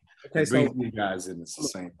thing. Okay, bring these guys in. It's the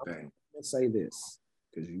same thing. Let's say this.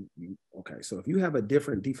 Because so if you have a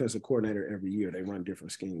different defensive coordinator every year, they run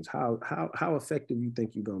different schemes. How effective you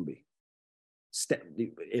think you're gonna be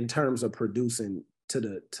in terms of producing to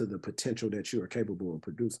the potential that you are capable of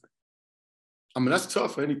producing? I mean, that's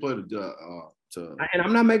tough for any player to. And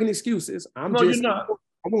I'm not making excuses. I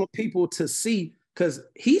want people to see, because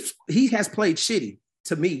he has played shitty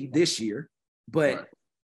to me this year, but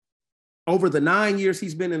over the 9 years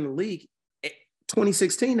he's been in the league,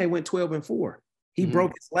 2016 they went 12-4. He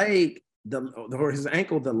broke his leg or his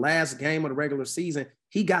ankle the last game of the regular season.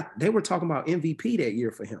 They were talking about MVP that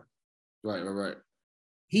year for him. Right.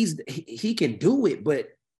 He can do it, but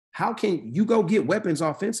how can you go get weapons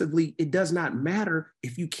offensively? It does not matter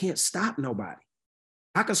if you can't stop nobody.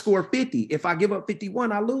 I can score 50. If I give up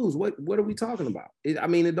 51, I lose. What are we talking about?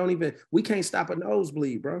 We can't stop a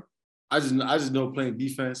nosebleed, bro. I just know playing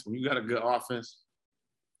defense, when you got a good offense,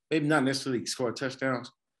 maybe not necessarily score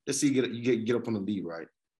touchdowns. Let's see, you get up on the lead, right?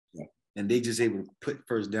 Yeah. And they just able to put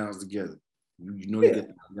first downs together. You know, you get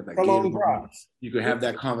that game. You can have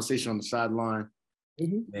that conversation on the sideline.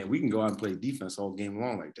 Man, we can go out and play defense all game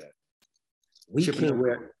long like that. We can.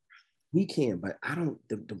 We can, but I don't.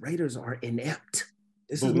 The Raiders are inept.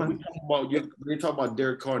 This is But my. when they talk about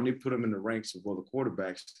Derek Carr and they put him in the ranks of other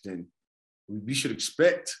quarterbacks, then we should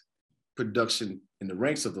expect production in the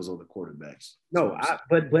ranks of those other quarterbacks. No,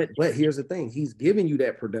 but here's the thing. He's giving you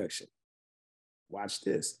that production. Watch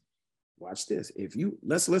this. Watch this. If you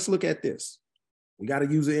let's look at this. We got to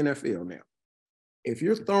use the NFL now. If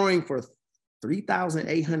you're throwing for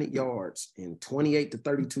 3,800 yards and 28 to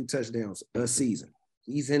 32 touchdowns a season,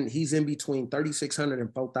 he's in between 3,600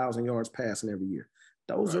 and 4,000 yards passing every year.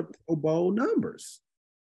 Those are Pro Bowl numbers.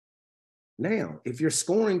 Now, if you're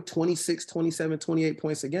scoring 26, 27, 28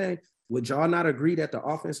 points a game, would y'all not agree that the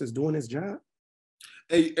offense is doing its job?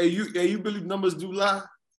 Hey, you believe numbers do lie?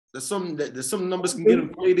 There's some numbers can get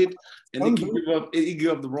inflated and they can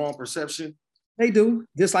give up the wrong perception. They do,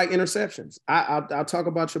 just like interceptions. I'll talk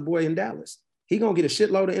about your boy in Dallas. He gonna get a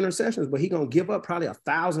shitload of interceptions, but he gonna give up probably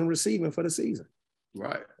 1,000 receiving for the season.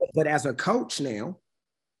 Right. But as a coach now,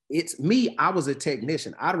 it's me. I was a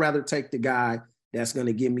technician. I'd rather take the guy that's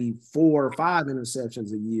gonna give me 4 or 5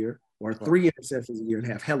 interceptions a year or 3 interceptions a year and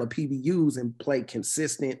have hella PBUs and play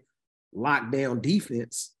consistent lockdown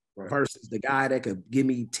defense versus the guy that could give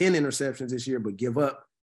me 10 interceptions this year but give up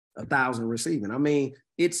 1,000 receiving. I mean,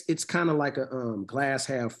 it's kind of like a glass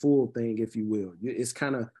half full thing, if you will. It's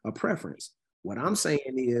kind of a preference. What I'm saying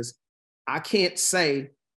is, I can't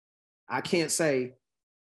say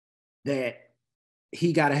that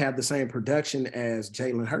he got to have the same production as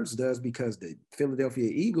Jalen Hurts does because the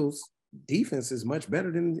Philadelphia Eagles defense is much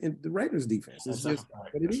better than the Raiders defense. It's just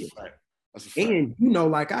what it is. And you know,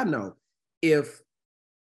 like I know, if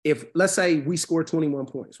let's say we score 21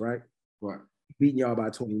 points, right? Beating y'all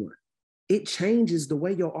by 21. It changes the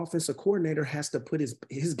way your offensive coordinator has to put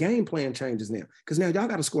his game plan changes now. Because now y'all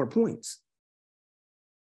got to score points.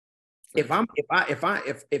 If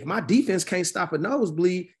my defense can't stop a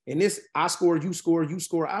nosebleed and this I score, you score, you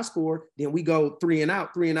score, I score, then we go 3 and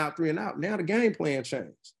out, 3 and out, 3 and out. Now the game plan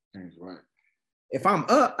changed. Right. If I'm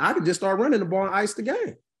up, I could just start running the ball and ice the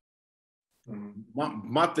game.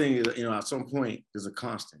 My thing is, at some point there's a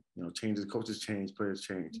constant. Changes, coaches change, players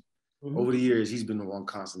change. Mm-hmm. Over the years, he's been the one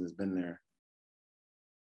constant that's been there.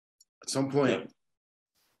 At some point,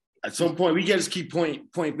 we got to just keep pointing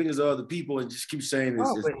fingers at other people and just keep saying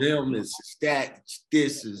it's them, it's that, it's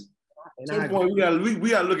this. At some point, we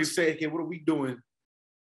gotta look and say, okay, what are we doing?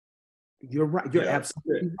 You're right. You're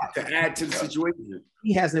absolutely right. To add to the situation.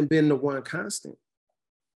 He hasn't been the one constant.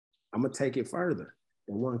 I'm gonna take it further.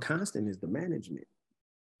 The one constant is the management.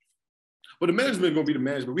 But the management is gonna be the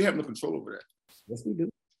management. We have no control over that. Yes, we do.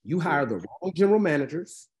 You hire the wrong general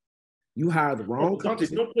managers. You hire the wrong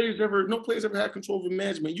coaches. No players ever had control of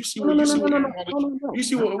management. You see what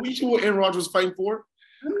Aaron Rodgers was fighting for.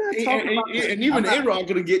 I'm not talking about and even Aaron Rodgers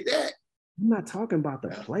gonna get that. I'm not talking about the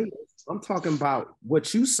players. I'm talking about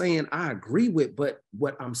what you saying. I agree with, but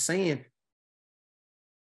what I'm saying,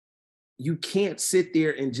 you can't sit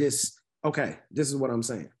there and just okay. This is what I'm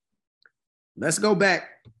saying. Let's go back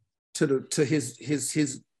to the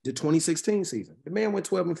 2016 season. The man went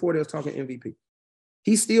 12-4. They was talking MVP.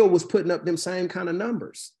 He still was putting up them same kind of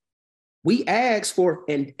numbers. We asked for,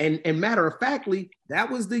 and matter of factly, that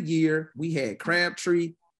was the year we had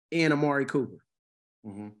Crabtree and Amari Cooper.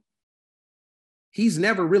 Mm-hmm. He's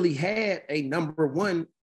never really had a number one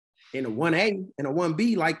and a 1A and a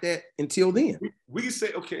 1B like that until then. We can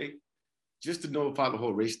say, okay, just to nullify the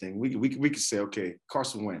whole race thing, we could say, okay,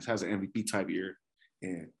 Carson Wentz has an MVP type year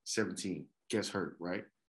in 17, gets hurt, right?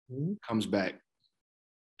 Mm-hmm. Comes back,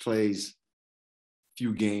 plays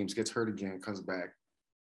few games, gets hurt again, comes back.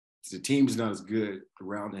 The team is not as good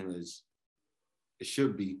around him as it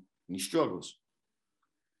should be, and he struggles.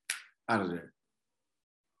 Out of there.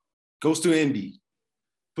 Goes to Indy.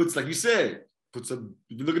 Puts, like you said,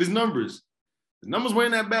 you look at his numbers. The numbers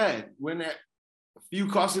weren't that bad. Weren't that a few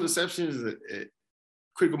costly interceptions at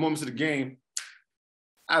critical moments of the game.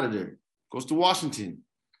 Out of there. Goes to Washington.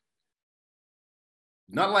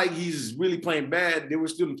 Not like he's really playing bad. They were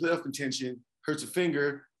still in playoff contention. Hurts a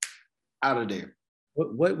finger. Out of there.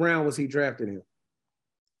 What round was he drafted in?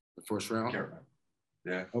 The first round.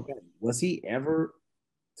 Yeah. Okay. Was he ever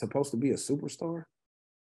supposed to be a superstar?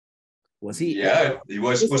 Was he? Yeah, he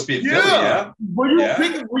was supposed to be in Philly. Yeah. Were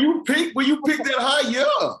you pick that high?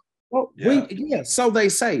 Yeah. Well, so they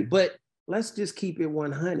say, but let's just keep it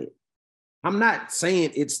 100. I'm not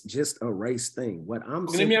saying it's just a race thing. What I'm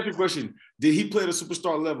saying. Let me ask you a question. Did he play at a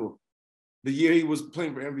superstar level the year he was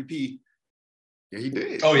playing for MVP? Yeah, he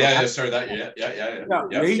did. Oh, yeah, sorry, that, yeah.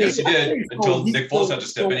 Yes, he did, until Nick Foles had to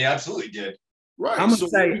step in. He absolutely did. Right. I'm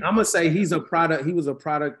gonna say he's a product. He was a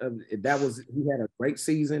product of that. He had a great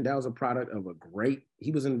season. That was a product of a great. He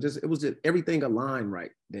was in just. It was just everything aligned right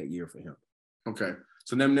that year for him. Okay.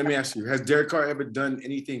 So then let me ask you: has Derek Carr ever done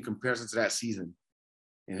anything in comparison to that season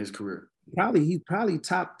in his career? He's probably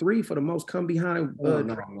top 3 for the most come behind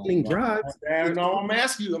drives. No, I'm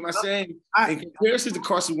asking you. I'm not saying in comparison to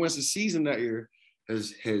Carson Wentz's season that year.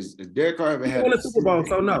 Has Derek Carr ever had a Super Bowl?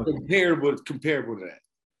 So no, comparable to that.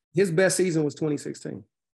 His best season was 2016,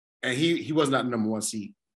 and he was not the number 1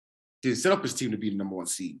 seed. Didn't set up his team to be the number 1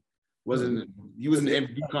 seed. He was in the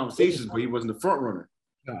MVP conversations, but he wasn't the front runner.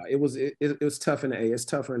 No, it was tough in the A. It's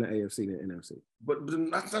tougher in the AFC than NFC. But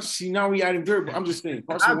now we adding dirt. But I'm just saying,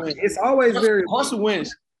 it's always very. Carson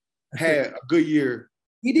Wentz had a good year.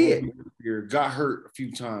 He did. Got hurt a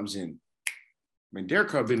few times, and I mean, Derek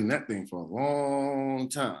Carr been in that thing for a long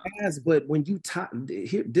time. Yes, but when you at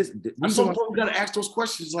some point we gotta ask those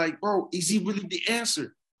questions. Like, bro, is he really the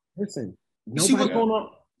answer? Listen, see what's going on.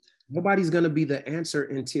 Nobody's gonna be the answer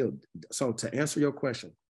until. So to answer your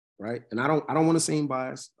question. Right, and I don't want to seem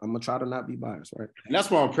biased. I'm gonna try to not be biased, right? And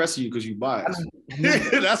that's why I'm pressing you because you biased.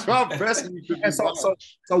 That's why I'm pressing you.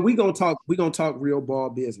 So we gonna talk real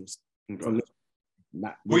ball business. We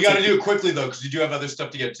got to do it quickly though, because you do have other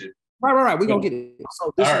stuff to get to. Right. We're gonna get it.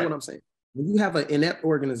 So this is what I'm saying. When you have an inept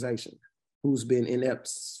organization who's been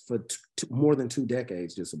inept for more than 2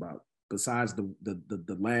 decades, just about, besides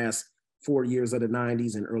the last 4 years of the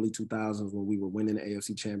 90s and early 2000s when we were winning the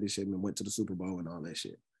AFC Championship and went to the Super Bowl and all that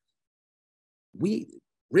shit.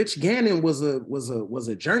 Rich Gannon was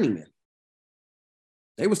a journeyman.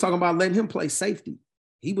 They was talking about letting him play safety.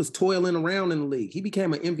 He was toiling around in the league. He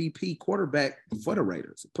became an MVP quarterback for the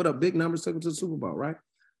Raiders. Put up big numbers, took him to the Super Bowl, right?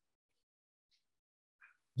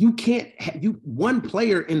 You can't one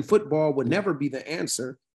player in football would never be the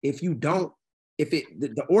answer if the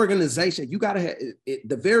organization, you gotta have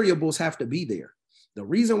the variables have to be there. The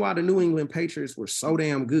reason why the New England Patriots were so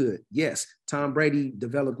damn good, yes, Tom Brady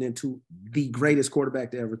developed into the greatest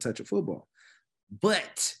quarterback to ever touch a football.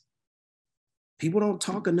 But people don't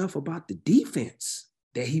talk enough about the defense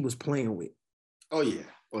that he was playing with. Oh, yeah.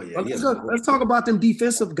 Let's talk about them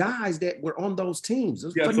defensive guys that were on those teams.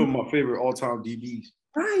 Yeah, some of my favorite all-time DBs.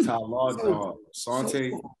 Right. Ty Law,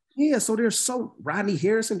 Sante. So there's Rodney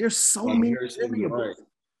Harrison. There's so many variables. Right.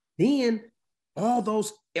 Then all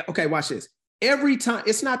those, okay, watch this. Every time,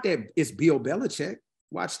 it's not that it's Bill Belichick.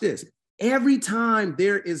 Watch this. Every time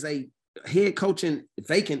there is a head coaching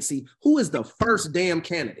vacancy, who is the first damn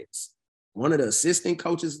candidates? One of the assistant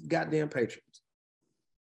coaches, goddamn Patriots.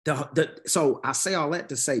 So I say all that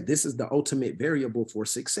to say this is the ultimate variable for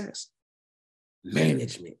success.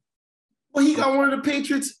 Management. Well, he got one of the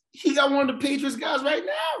Patriots. He got one of the Patriots guys right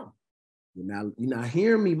now. You're not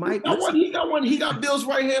hearing me, Mike. He got one. He got Bill's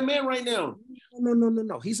right-hand man right now.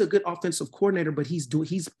 No. He's a good offensive coordinator, but he's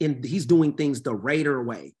doing things the Raider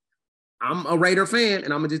way. I'm a Raider fan,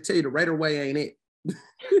 and I'm gonna just tell you the Raider way ain't it.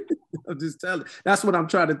 I'm just telling. That's what I'm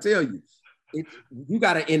trying to tell you. You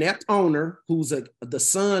got an inept owner who's the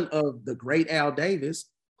son of the great Al Davis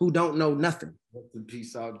who don't know nothing. Rest in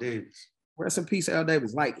peace, Al Davis. Rest in peace, Al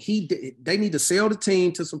Davis. Like they need to sell the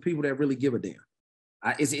team to some people that really give a damn.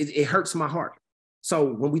 It hurts my heart.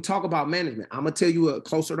 So when we talk about management, I'm gonna tell you a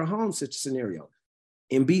closer to home scenario.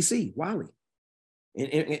 In BC, Wally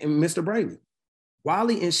and Mr. Brady.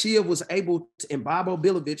 Wally and Shiv was able to, and Bob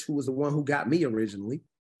Obilovich, who was the one who got me originally,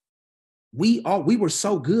 we were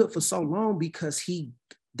so good for so long because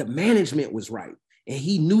the management was right. And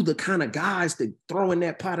he knew the kind of guys to throw in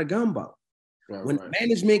that pot of gumbo. When the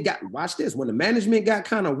management got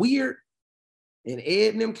kind of weird, and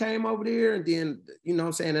Ed and them came over there, and then, you know what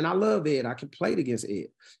I'm saying, and I love Ed. I played against Ed.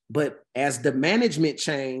 But as the management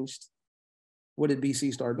changed, what did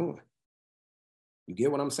BC start doing? You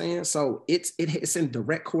get what I'm saying? So it's in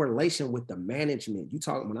direct correlation with the management.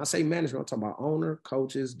 When I say management, I'm talking about owner,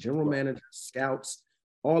 coaches, general managers, scouts,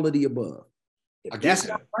 all of the above. If that's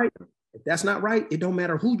not right, it don't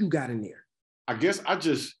matter who you got in there. I guess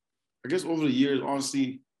over the years,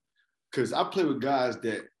 honestly, because I play with guys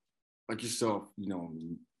that, like yourself, you know,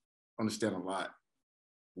 understand a lot of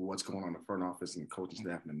what's going on in the front office and the coaching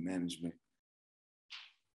staff and the management.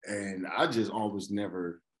 And I just always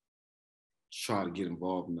never try to get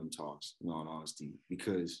involved in them talks, in all honesty,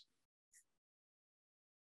 because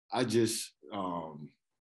I just, my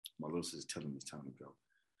little sister's telling me it's time to go.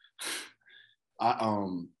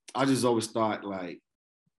 I just always thought, like,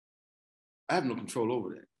 I have no control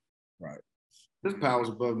over that. Right. There's powers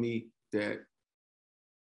above me that,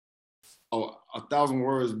 1,000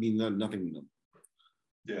 words mean nothing to them.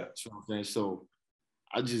 Yeah. That's what I'm saying. So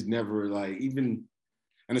I just never, like, even,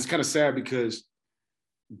 and it's kind of sad because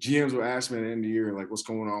GMs will ask me at the end of the year, like, what's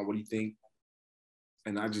going on? What do you think?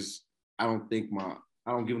 And I don't give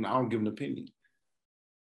an opinion.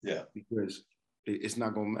 Yeah. Because it's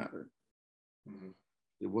not going to matter. Mm-hmm.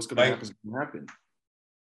 What's going to happen is going to happen.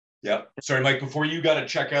 Yeah. Sorry, Mike, before you got to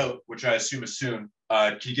check out, which I assume is soon,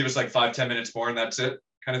 can you give us like 5-10 minutes more and that's it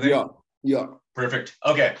kind of thing? Yeah. Perfect.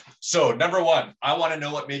 Okay. So number one, I want to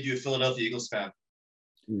know what made you a Philadelphia Eagles fan.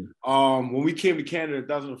 When we came to Canada in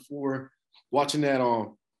 2004, watching that,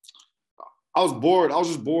 I was bored. I was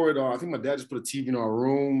just bored. I think my dad just put a TV in our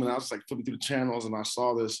room, and I was like flipping through the channels, and I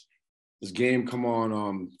saw this game come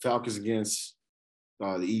on, Falcons against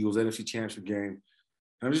the Eagles, NFC Championship game.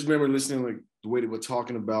 And I just remember listening, like, the way they were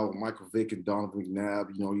talking about Michael Vick and Donovan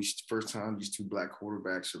McNabb. You know, first time these two black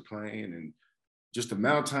quarterbacks are playing, and just the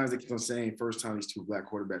amount of times they kept on saying first time these two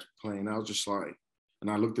black quarterbacks were playing. I was just like,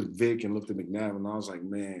 and I looked at Vick and looked at McNabb, and I was like,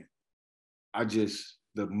 man,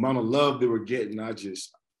 the amount of love they were getting, I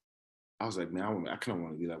was like, man, I kind of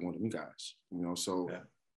want to be like one of them guys, you know? So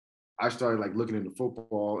I started like looking into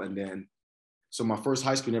football, and then, so my first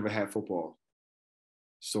high school never had football.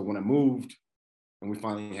 So when I moved and we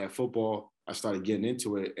finally had football, I started getting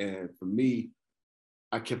into it. And for me,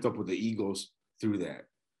 I kept up with the Eagles through that.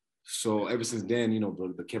 So ever since then, you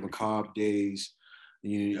know, the Kevin Cobb days,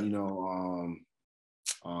 you know,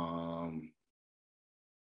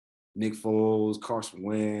 Nick Foles, Carson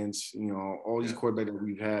Wentz, you know, all these quarterbacks that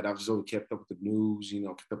we've had, I've just always kept up with the news, you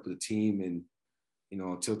know, kept up with the team. And, you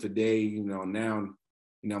know, until today, you know, now,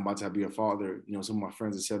 you know, I'm about to be a father. You know, some of my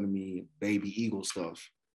friends are sending me baby Eagle stuff.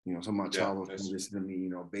 You know, some of my childhood friends are sending me, you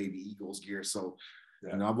know, baby Eagles gear. So,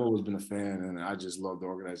 you know, I've always been a fan, and I just love the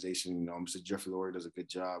organization. You know, Mr. Jeffrey Lurie does a good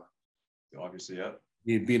job. Obviously,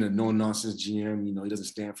 Being a no-nonsense GM, you know, he doesn't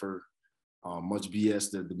stand for much BS.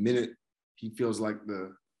 The minute he feels like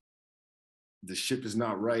the ship is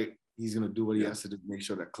not right, he's going to do what he has to do to make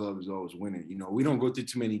sure that club is always winning. You know, we don't go through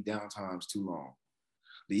too many downtimes too long.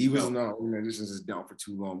 The Eagles are not an organization that's down for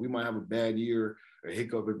too long. We might have a bad year, a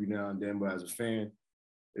hiccup every now and then, but as a fan,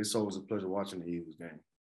 it's always a pleasure watching the Eagles game.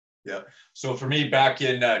 Yeah. So for me, back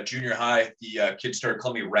in junior high, the kids started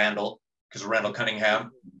calling me Randall because of Randall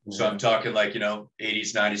Cunningham. So I'm talking like, you know,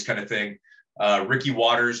 80s, 90s kind of thing. Ricky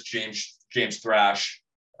Waters, James Thrash.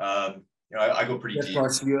 You know, I go pretty deep.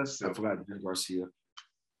 Garcia. So. I forgot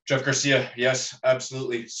Jeff Garcia. Yes,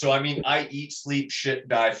 absolutely. So, I mean, I eat, sleep, shit,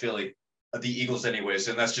 die Philly. The Eagles anyways,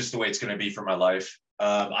 and that's just the way it's going to be for my life.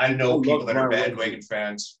 I know people that are bandwagon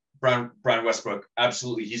fans. Brian Westbrook,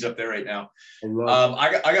 absolutely, he's up there right now.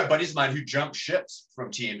 I got buddies of mine who jump ships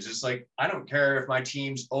from teams. It's like, I don't care if my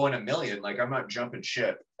team's owing $1 million, like I'm not jumping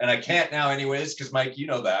ship, and I can't now anyways because Mike, you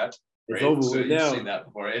know that. Right? It's over. So you've seen that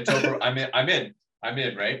before. It's over. I'm in,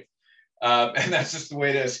 right? And that's just the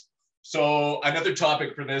way it is. So another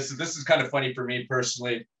topic for this is kind of funny for me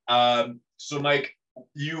personally. So Mike,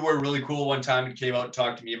 you were really cool one time and came out and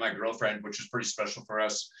talked to me and my girlfriend, which was pretty special for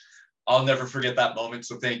us. I'll never forget that moment.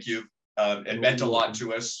 So thank you. It meant a lot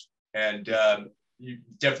to us. And you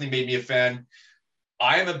definitely made me a fan.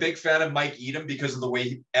 I am a big fan of Mike Edem because of the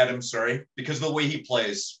way because of the way he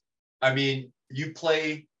plays. I mean, you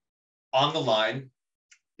play on the line.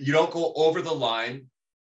 You don't go over the line,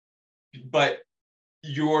 but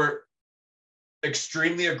you're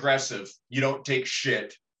extremely aggressive. You don't take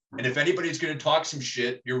shit. And if anybody's going to talk some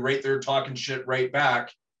shit, you're right there talking shit right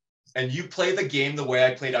back. And you play the game the way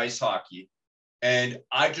I played ice hockey. And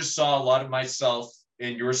I just saw a lot of myself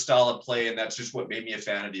in your style of play, and that's just what made me a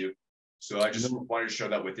fan of you. So I just wanted to show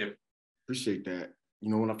that with you. Appreciate that. You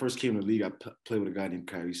know, when I first came to the league, I played with a guy named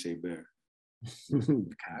Kyrie Saber.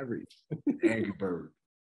 Kyrie. Angry Bird.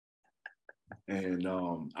 And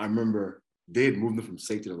I remember they had moved him from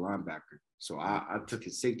safety to linebacker. So I took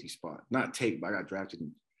his safety spot. Not take, but I got drafted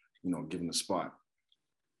and, you know, given the spot.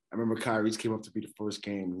 I remember Kyrie came up to me the first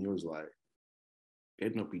game, and he was like,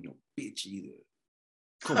 "There's no be no bitch either.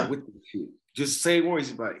 Come on with the shit. Just say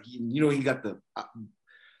words." Like, you know, he got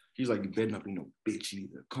he's like, "You better not be no bitch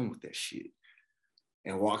either. Come with that shit."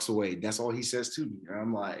 And walks away. That's all he says to me. And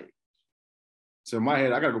I'm like, so in my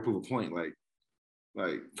head, I gotta go prove a point.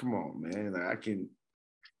 Like, come on, man. Like,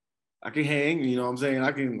 I can hang. You know what I'm saying?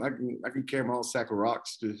 I can carry my own sack of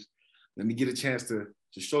rocks. Just let me get a chance to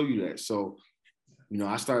show you that. So, you know,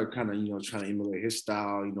 I started kind of, you know, trying to emulate his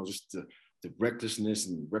style, you know, just the recklessness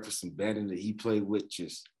and reckless abandon that he played with.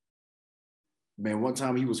 Just, man, one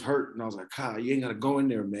time he was hurt, and I was like, Kyle, you ain't got to go in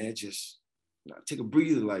there, man. Just take a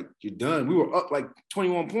breather. Like, you're done. We were up like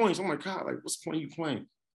 21 points. I'm like, Kyle, like, what's the point of you playing?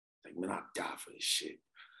 Like, man, I die for this shit.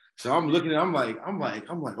 So I'm looking at it, I'm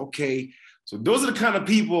like, okay. So those are the kind of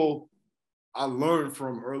people I learned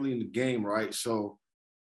from early in the game, right? So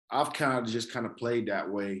I've just played that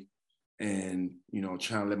way, and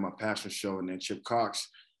trying to let my passion show. And then Chip Cox,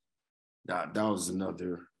 that was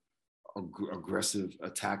another aggressive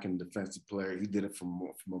attacking defensive player. He did it from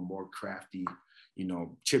a more crafty.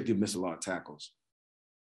 Chip did miss a lot of tackles.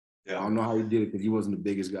 Yeah. I don't know how he did it because he wasn't the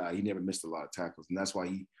biggest guy. He never missed a lot of tackles, and that's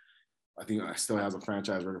why I think I still has a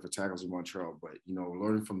franchise record for tackles in Montreal. But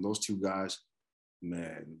learning from those two guys,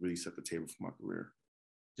 man, really set the table for my career.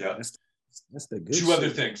 Yeah, that's the good. Two other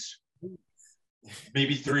things,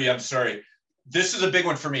 maybe three. I'm sorry. This is a big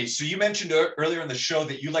one for me. So you mentioned earlier in the show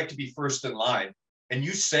that you like to be first in line, and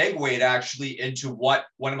you segued actually into what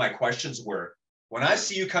one of my questions were. When I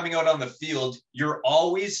see you coming out on the field, you're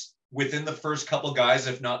always within the first couple guys,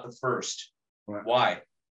 if not the first. Right.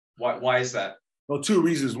 Why is that? Well, two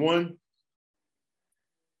reasons. One,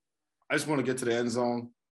 I just want to get to the end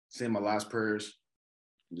zone, say my last prayers,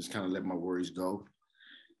 and just kind of let my worries go.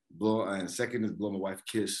 And second is blow my wife a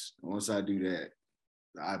kiss. And once I do that,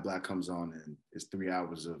 the eye black comes on, and it's 3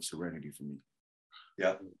 hours of serenity for me.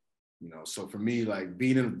 Yeah. So for me, like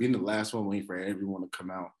being the last one, waiting for everyone to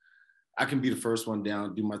come out, I can be the first one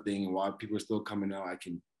down, do my thing, and while people are still coming out, I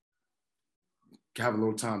can have a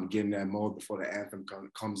little time to get in that mode before the anthem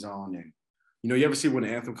comes on. And you ever see when the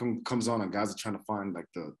anthem comes on and guys are trying to find like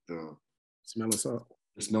the smell of salt.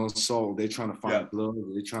 The smell of salt. They're trying to find blood.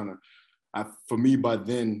 They're trying to. For me, by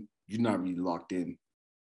then you're not really locked in.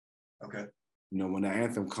 Okay. When the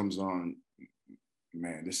anthem comes on,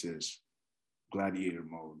 man, this is gladiator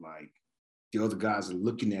mode. Like the other guys are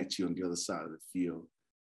looking at you on the other side of the field.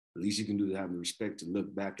 The least you can do is have the respect to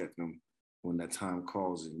look back at them when that time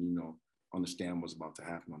calls and understand what's about to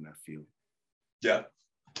happen on that field. Yeah,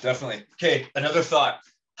 definitely. Okay, another thought.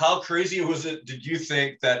 How crazy did you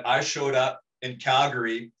think that I showed up in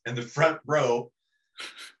Calgary in the front row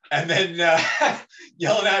and then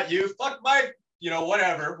yelling at you, fuck Mike,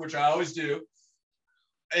 whatever, which I always do,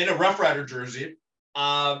 in a Rough Rider jersey.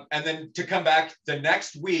 And then to come back the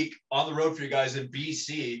next week on the road for you guys in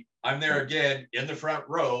BC, I'm there again in the front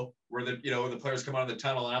row where the players come out of the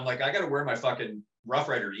tunnel. And I'm like, I got to wear my fucking Rough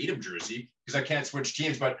Rider Edem jersey because I can't switch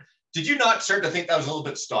teams. But did you not start to think that was a little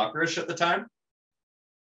bit stalkerish at the time?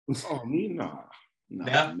 Oh, me? Nah.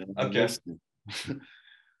 Yeah? Man. Okay.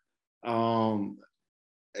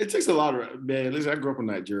 It takes a lot of, man, listen, I grew up in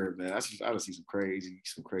Nigeria, man. I just see some crazy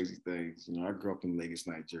things. I grew up in Lagos,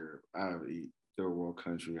 Nigeria. Third world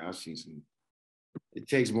country. I've seen some, it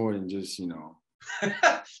takes more than just,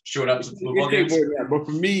 showed up some football games. But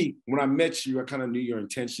for me, when I met you, I kind of knew your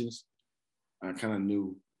intentions. I kind of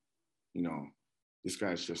knew, this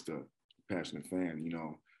guy's just a passionate fan,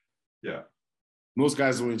 Yeah. Most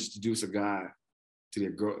guys don't introduce a guy to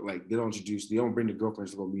their girl, like they don't bring the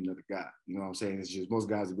girlfriends to go meet another guy. You know what I'm saying? It's just most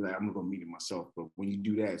guys will be like, I'm gonna go meet him myself. But when you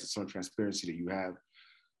do that, it's a certain transparency that you have,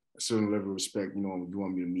 a certain level of respect. You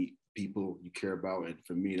want me to meet people you care about, and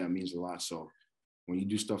for me, that means a lot. So when you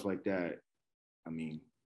do stuff like that, I mean,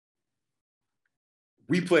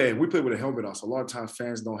 we play with a helmet on. So a lot of times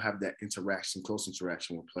fans don't have that close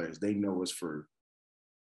interaction with players. They know us for,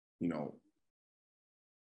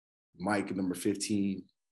 Mike number 15,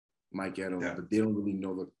 Mike Edem, but they don't really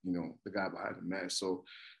know the guy behind the mask. So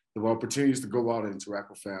the opportunities to go out and interact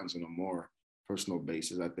with fans on a more personal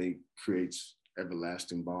basis, I think creates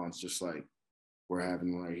everlasting bonds, just like we're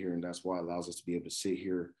having right here. And that's why it allows us to be able to sit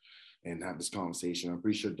here and have this conversation. I'm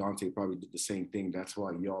pretty sure Dante probably did the same thing. That's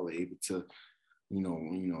why y'all are able to,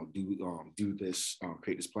 do this,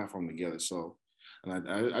 create this platform together. So, and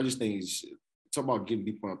I just think it's about giving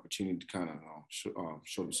people an opportunity to kind of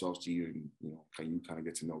show themselves to you, and you kind of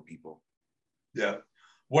get to know people. Yeah,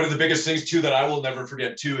 one of the biggest things too that I will never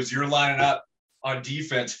forget too is you're lining up on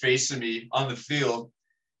defense facing me on the field,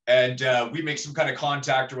 and we make some kind of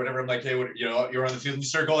contact or whatever. I'm like, hey, you're on the field, and you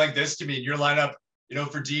start going like this to me, and you're lined up,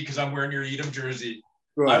 for D because I'm wearing your Edem jersey.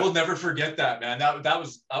 Right. I will never forget that, man. That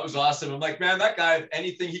was awesome. I'm like, man, that guy, if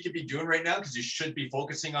anything he could be doing right now, because you should be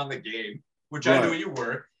focusing on the game, which I knew you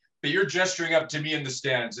were. But you're gesturing up to me in the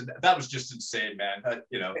stands, and that was just insane, man. That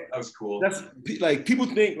was cool. That's like people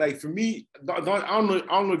think, like for me, I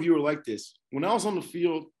don't know if you were like this. When I was on the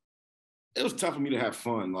field, it was tough for me to have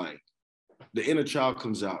fun. Like the inner child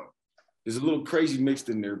comes out. There's a little crazy mixed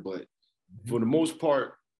in there, but for the most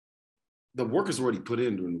part, the work is already put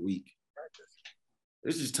in during the week.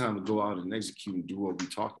 It's just time to go out and execute and do what we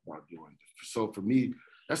talked about doing. So for me,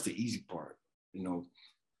 that's the easy part.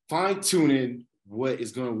 Fine tuning what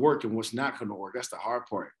is going to work and what's not going to work. That's the hard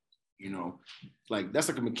part, like that's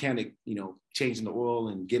like a mechanic, changing the oil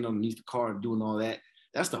and getting underneath the car and doing all that.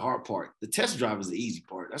 That's the hard part. The test drive is the easy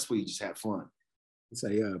part. That's where you just have fun.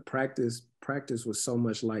 Say practice was so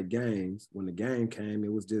much like games. When the game came,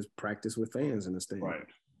 it was just practice with fans in the stadium.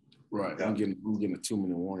 Right. Yeah. I'm getting a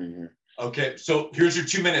 2-minute warning here. Okay, so here's your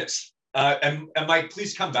 2 minutes. And Mike,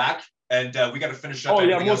 please come back, and we got to finish up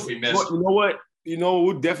anything else we missed. You know what?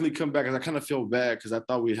 We'll definitely come back, because I kind of feel bad because I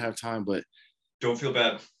thought we'd have time, but don't feel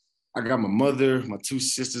bad. I got my mother, my 2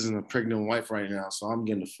 sisters, and a pregnant wife right now, so I'm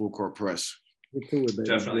getting the full court press.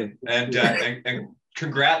 Definitely, and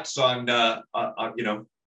congrats on on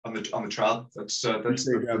the trial. That's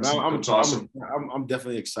awesome. I'm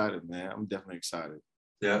definitely excited, man. I'm definitely excited.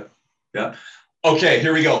 Yeah. Okay,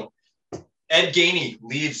 here we go. Ed Gainey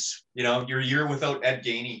leaves. Your year without Ed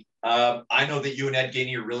Gainey. I know that you and Ed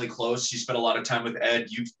Gainey are really close. You spent a lot of time with Ed.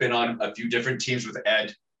 You've been on a few different teams with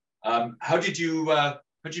Ed. How did you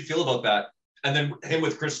feel about that? And then him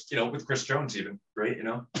with Chris, with Chris Jones, even, right?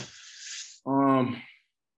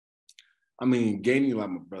 I mean, Gainey like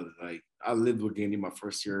my brother. Like, I lived with Gainey my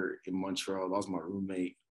first year in Montreal. That was my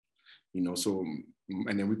roommate. So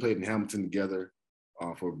and then we played in Hamilton together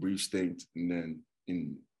for a brief stint, and then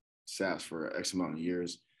in SAS for X amount of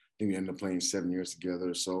years. I think we ended up playing 7 years together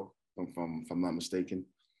or so, if I'm not mistaken.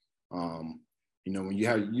 When you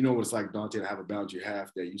have, what it's like, Dante, to have a boundary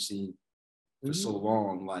half that you've seen for so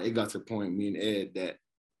long. Like, it got to the point, me and Ed, that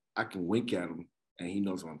I can wink at him and he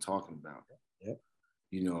knows what I'm talking about. Yep.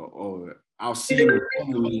 Or I'll see him in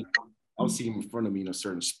front of me in a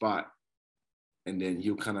certain spot, and then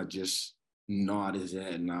he'll kind of just nod his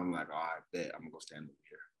head, and I'm like, I bet I'm gonna go stand over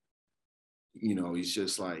here. It's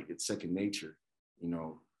just like, it's second nature,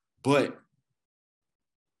 But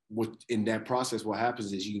in that process, what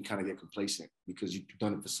happens is you can kind of get complacent because you've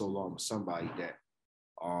done it for so long with somebody that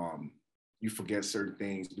you forget certain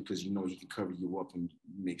things because he can cover you up and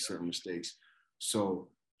make certain mistakes. So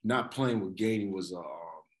not playing with Gainey was a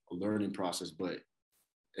learning process, but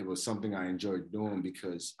it was something I enjoyed doing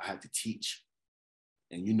because I had to teach.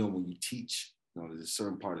 And when you teach, there's a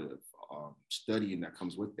certain part of studying that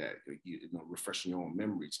comes with that, refreshing your own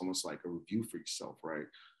memory. It's almost like a review for yourself, right?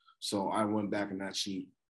 So I went back and actually,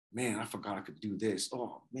 man, I forgot I could do this.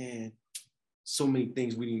 Oh man, so many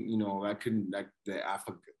things we didn't, I couldn't, like that. I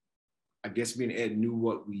forgot. I guess me and Ed knew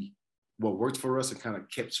what worked for us and kind of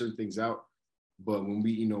kept certain things out. But when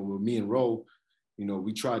we, with me and Ro,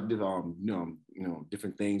 we tried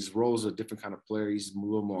different things. Ro's a different kind of player. He's a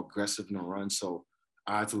little more aggressive in the run. So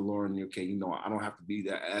I had to learn, I don't have to be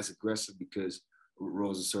that as aggressive because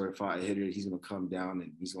Ro's a certified hitter. He's going to come down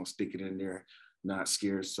and he's going to stick it in there, not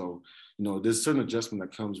scared. So, there's a certain adjustment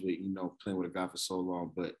that comes with, playing with a guy for so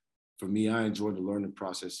long. But for me, I enjoyed the learning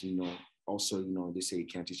process, Also, they say you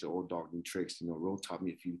can't teach an old dog new tricks. Ro taught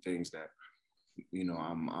me a few things that,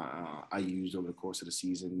 I used over the course of the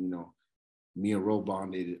season. Me and Ro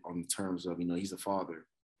bonded on the terms of, he's a father.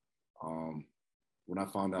 When I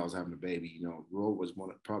found out I was having a baby, Ro was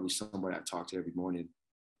probably somebody I talked to every morning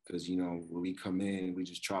because, when we come in, we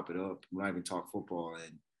just chop it up. We don't even talk football.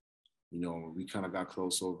 And, we kind of got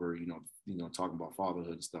close over, talking about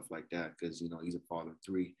fatherhood and stuff like that because, he's a father of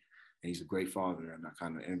 3 and he's a great father. And I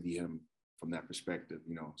kind of envy him from that perspective,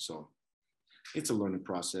 So it's a learning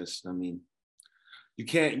process. I mean, you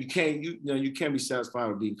can't be satisfied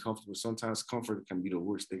with being comfortable. Sometimes comfort can be the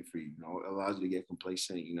worst thing for you. It allows you to get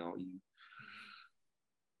complacent. You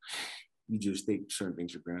just take certain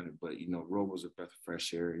things for granted. But Ro was a breath of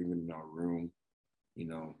fresh air, even in our room.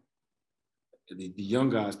 The young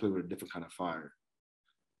guys play with a different kind of fire.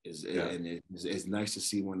 And it's nice to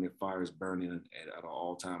see when their fire is burning at an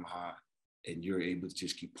all-time high, and you're able to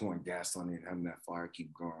just keep pouring gas on it and having that fire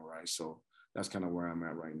keep growing, right? So that's kind of where I'm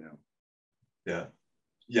at right now. Yeah.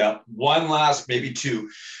 One last, maybe 2.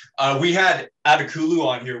 We had Adekulu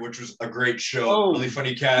on here, which was a great show. Really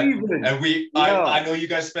funny cat. And I know you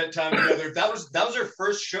guys spent time together. That was our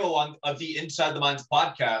first show of the Inside the Minds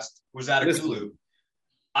podcast, was Adekulu.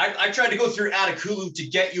 I tried to go through Adekulu to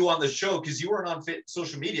get you on the show because you weren't on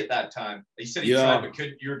social media at that time. You said you tried but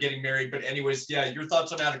couldn't. You were getting married. But anyways, your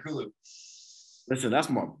thoughts on Adekulu? Listen, that's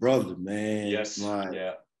my brother, man. Yes.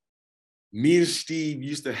 Me and Steve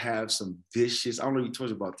used to have some vicious, I don't know if you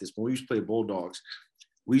told you about this, but we used to play Bulldogs.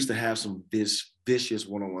 We used to have some vicious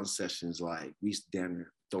one-on-one sessions. Like, we used to damn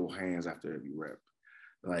near throw hands after every rep.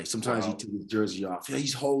 Like, sometimes he took his jersey off. Yeah,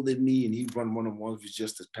 he's holding me, and he'd run one-on-ones with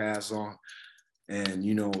just to pass on. And,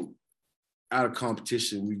 out of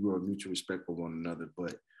competition, we were mutual respect for one another.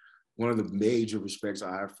 But one of the major respects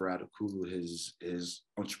I have for Adekulu is his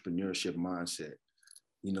entrepreneurship mindset.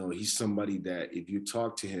 He's somebody that if you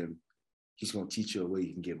talk to him, he's going to teach you a way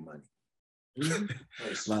you can get money. If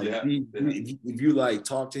you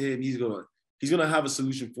talk to him, he's gonna have a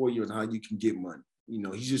solution for you on how you can get money.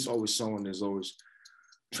 He's just always someone that's always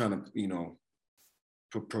trying to, you know,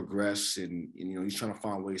 progress, and you know, he's trying to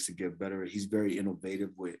find ways to get better. He's very innovative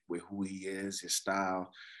with who he is, his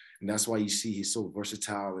style, and that's why you see he's so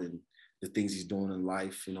versatile in the things he's doing in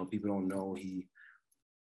life. You know, people don't know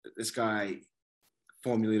this guy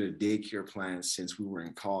formulated a daycare plan since we were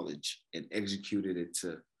in college and executed it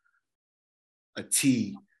to a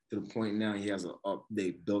T, to the point now he has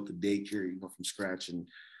they built a daycare, you know, from scratch, and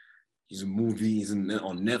he's on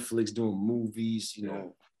Netflix doing movies, you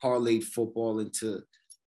know, parlayed football into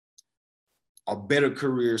a better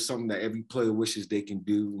career, something that every player wishes they can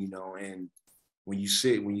do, you know. And when you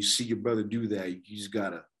see your brother do that, you just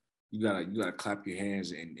gotta clap your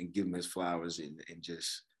hands and give him his flowers and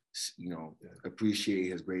just, you know,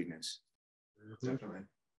 appreciate his greatness. Definitely.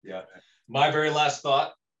 Yeah. My very last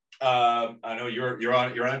thought. I know you're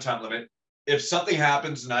on time limit. If something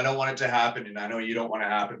happens, and I don't want it to happen, and I know you don't want it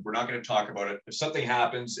to happen, we're not going to talk about it. If something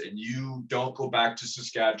happens and you don't go back to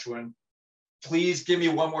Saskatchewan, please give me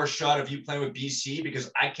one more shot of you playing with BC,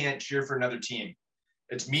 because I can't cheer for another team.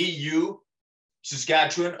 It's me, you,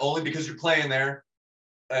 Saskatchewan, only because you're playing there.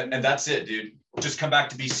 And that's it, dude. Just come back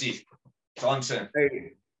to BC. That's all I'm saying.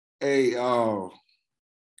 Hey,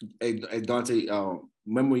 Dante,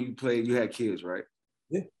 remember when you played, you had kids, right?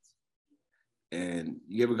 Yeah. And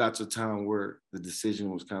you ever got to a time where the decision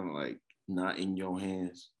was kind of like not in your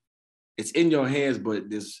hands? It's in your hands, but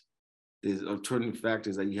there's alternative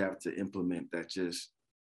factors that you have to implement that just,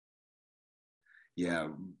 you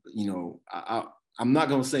know, I'm not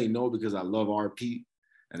going to say no, because I love RP.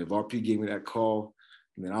 And if RP gave me that call,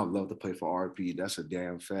 man, I'd love to play for RP. That's a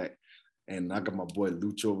damn fact. And I got my boy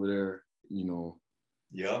Luch over there, you know.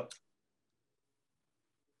 Yep.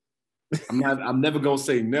 I'm never going to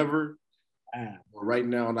say never. But right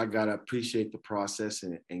now, I gotta appreciate the process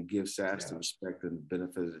and give Sass the respect and the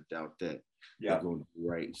benefit of the doubt that they're going to do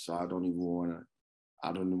right. So I don't even want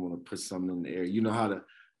to put something in the air. You know how to.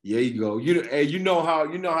 There you go. You know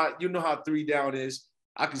how 3 down is.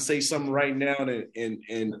 I can say something right now and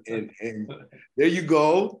there you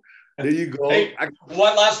go. There you go. Hey,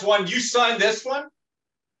 one last one. You signed this one.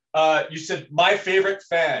 You said my favorite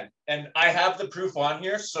fan, and I have the proof on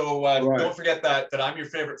here. So Don't forget that I'm your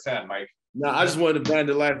favorite fan, Mike. No, I just wanted to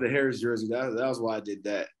vandalize the Harris jersey. That was why I did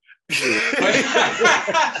that.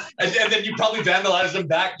 and then you probably vandalized him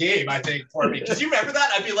that game, I think, for me. Because you remember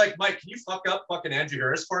that? I'd be like, Mike, can you fuck up fucking Andrew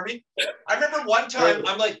Harris for me? I remember one time,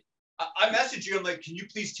 I'm like, I messaged you. I'm like, can you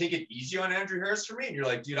please take it easy on Andrew Harris for me? And you're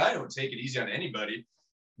like, dude, I don't take it easy on anybody.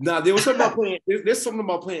 Nah, there was something about playing. There's something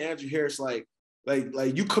about playing Andrew Harris. Like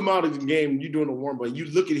you come out of the game, you're doing a warm up, you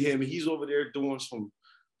look at him, and he's over there doing some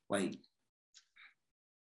like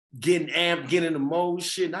getting amped, getting in the mode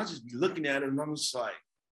shit. And I just be looking at him, and I'm just like,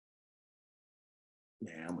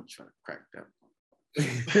 man, I'm gonna try to crack that.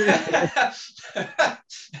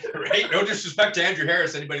 Right? No disrespect to Andrew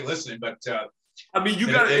Harris, anybody listening, but I mean, you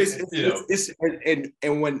gotta.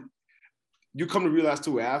 And when you come to realize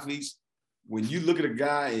too, athletes, when you look at a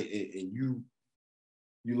guy and you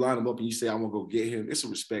line him up and you say, "I'm gonna go get him," it's a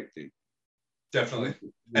respect thing. Definitely,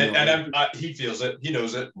 and he feels it. He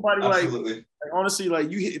knows it. Absolutely. Like, honestly, like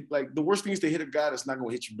you hit, like the worst thing is to hit a guy that's not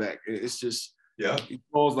gonna hit you back. It's just it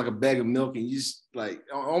falls like a bag of milk, and you just like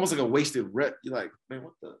almost like a wasted rep. You're like, man,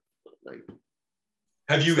 what the like?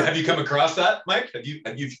 Have you come across that, Mike?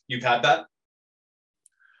 You've had that?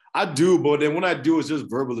 I do, but then when I do, it's just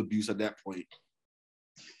verbal abuse at that point.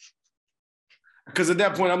 Because at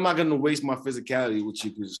that point, I'm not gonna waste my physicality with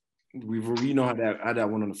you, because we know how that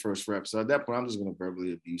went on the first rep. So at that point, I'm just gonna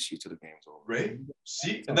verbally abuse you till the game's over. Right.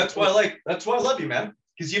 See, and that's why I love you, man.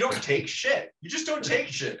 Because you don't take shit. You just don't take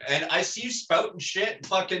shit. And I see you spouting shit and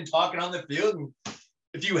fucking talking on the field. And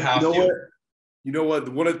if you have you know what?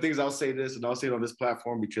 One of the things I'll say this, and I'll say it on this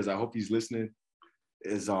platform because I hope he's listening,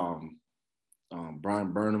 is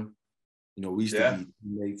Brian Burnham. You know, we used to be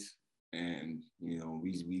teammates, and you know,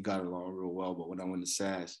 we got along real well. But when I went to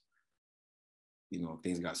SAS, you know,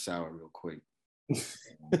 things got sour real quick.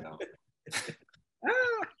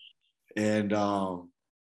 And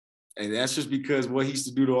that's just because what he used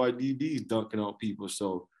to do to our DBs, dunking on people.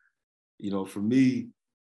 So, you know, for me,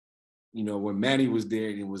 you know, when Manny was there,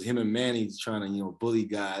 and it was him and Manny trying to, you know, bully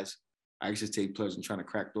guys, I used to take pleasure in trying to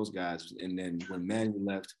crack those guys. And then when Manny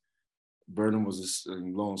left, Burnham was a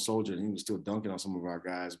lone soldier, and he was still dunking on some of our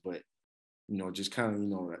guys. But, you know, just kind of,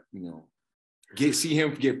 see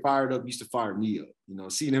him get fired up used to fire me up. You know,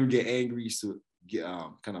 seeing him get angry used to get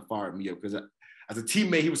kind of fired me up, because as a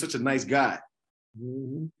teammate, he was such a nice guy.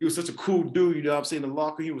 Mm-hmm. He was such a cool dude, you know what I'm saying? The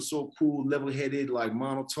locker, he was so cool, level-headed, like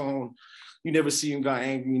monotone. You never see him got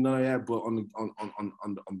angry, none of that. But on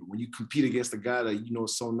when you compete against a guy that you know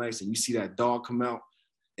is so nice, and you see that dog come out,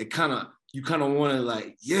 you kind of want to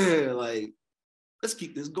like, yeah, like, let's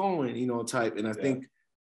keep this going, you know, type. And I think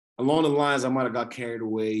along the lines, I might have got carried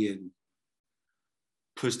away and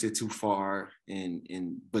pushed it too far.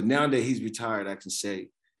 But now that he's retired, I can say,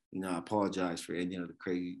 you know, I apologize for any of the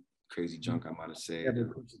crazy junk I might have said. Never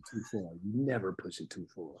push it too far. You never push it too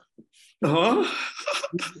far. Huh?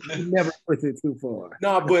 You never push it too far.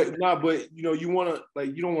 No, but you know, you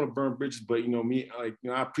don't want to burn bridges. But you know, me, like, you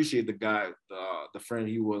know, I appreciate the guy, the friend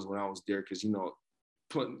he was when I was there, because you know,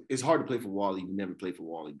 it's hard to play for Wally. We never played for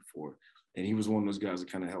Wally before, and he was one of those guys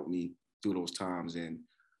that kind of helped me through those times. And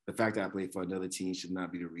the fact that I played for another team should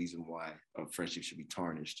not be the reason why a friendship should be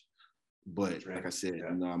tarnished. But like I said,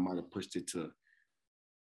 you know, I might have pushed it to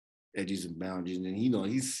edges and boundaries, and you know,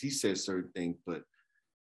 he said certain things, but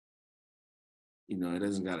you know, it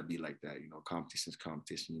doesn't got to be like that. You know, competition's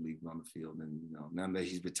competition. You leave him on the field, and you know, now that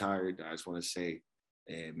he's retired, I just want to say,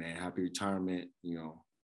 hey, man, happy retirement. You know,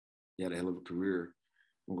 you had a hell of a career.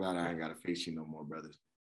 I'm glad I ain't got to face you no more, brothers.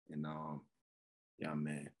 And yeah,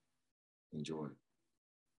 man, enjoy.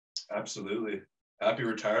 Absolutely. Happy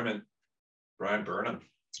retirement, Brian Burnham.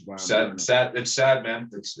 Sad. It's sad, man.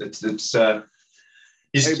 It's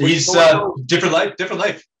Hey, he's different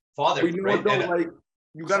life. Father, you know right? what, though, like,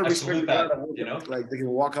 you gotta respect that, that, you know, like they can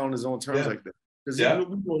walk out on his own terms like that. Because he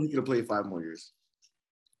could have played 5 more years.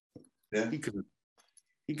 Yeah, he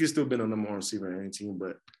could still been on number one receiver on any team.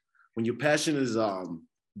 But when your passion is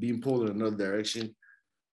being pulled in another direction,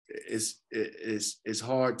 it's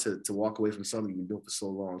hard to walk away from something you've been doing for so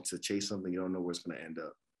long to chase something you don't know where it's going to end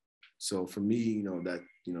up. So for me, you know,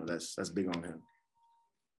 that's big on him.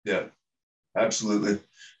 Yeah, absolutely.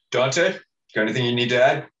 Dante, got anything you need to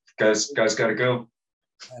add? Guys got to go.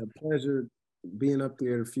 I had a pleasure being up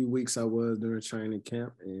there the few weeks I was during training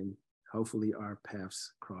camp, and hopefully our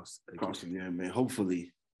paths cross again, man.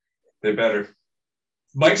 Hopefully. They better.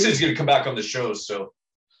 Mike says he's going to come back on the show, so.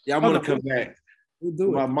 Yeah, I'm going to come back. We'll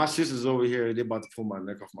do it. My sister's over here. They're about to pull my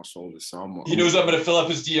neck off my shoulders. So he knows I'm going to fill up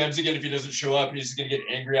his DMs again if he doesn't show up, and he's going to get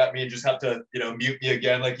angry at me and just have to, you know, mute me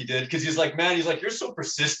again like he did. Because he's like, you're so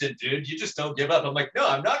persistent, dude. You just don't give up. I'm like, no,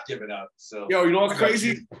 I'm not giving up. So, yo, you know what's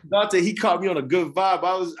crazy? Dante, he caught me on a good vibe.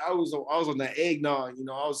 I was on the eggnog. You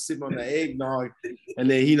know, I was sitting on the eggnog, and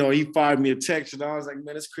then, you know, he fired me a text, and I was like,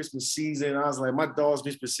 man, it's Christmas season. I was like, my dog's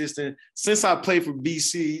been persistent since I played for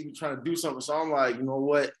BC. He's been trying to do something. So I'm like, you know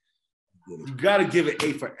what? You gotta give it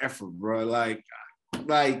A for effort, bro. Like,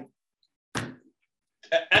 and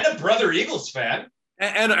a brother Eagles fan,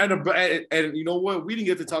 and you know what? We didn't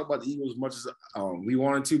get to talk about the Eagles as much as we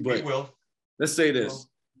wanted to, but we will. Let's say this: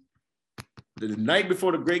 the night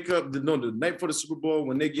before the Grey Cup, the night before the Super Bowl,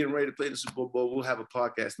 when they're getting ready to play the Super Bowl, we'll have a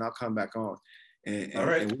podcast, and I'll come back on, all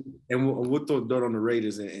right, and we'll throw dirt on the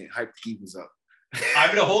Raiders and hype the Eagles up. I'm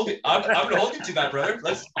gonna hold it. I'm gonna hold you to that, brother.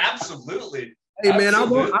 Let's absolutely. Hey, man, I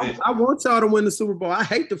want y'all to win the Super Bowl. I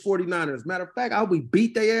hate the 49ers. Matter of fact, I'll be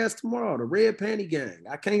beat their ass tomorrow, the Red Panty Gang.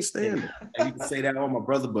 I can't stand it. And you can say that on my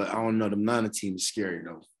brother, but I don't know. The Niner team is scary,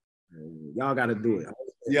 though. Y'all got to do it.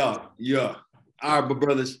 Yeah. All right, but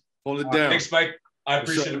brothers, hold it down. Thanks, Mike. I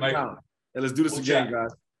appreciate it, Mike. And let's do this again, guys.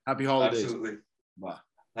 Happy holidays. Absolutely. Bye.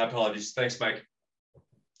 Happy holidays. Thanks, Mike.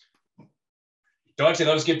 Dante,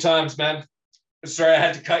 that was good times, man. Sorry, I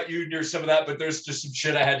had to cut you near some of that, but there's just some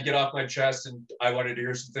shit I had to get off my chest, and I wanted to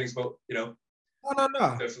hear some things about, you know.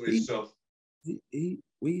 No. Definitely.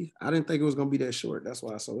 I didn't think it was gonna be that short. That's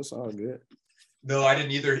why. So it's all good. No, I didn't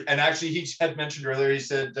either. And actually, he had mentioned earlier. He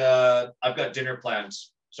said, "I've got dinner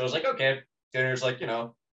plans." So I was like, "Okay, dinner's like, you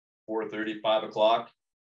know, 4:30, 5 o'clock."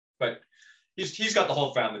 But he's got the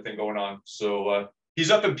whole family thing going on. So he's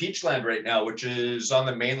up in Peachland right now, which is on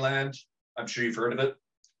the mainland. I'm sure you've heard of it.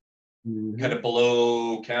 Mm-hmm. Kind of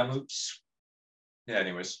below Kamloops. Yeah,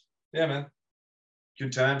 anyways. Yeah, man.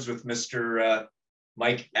 Good times with Mr.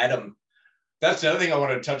 Mike Edem. That's the other thing I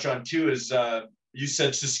want to touch on too is you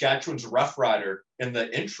said Saskatchewan's Rough Rider in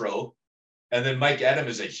the intro, and then Mike Edem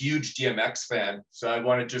is a huge DMX fan. So I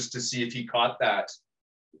wanted just to see if he caught that.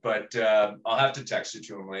 But I'll have to text it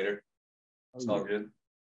to him later. It's all good.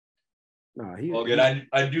 No, all good.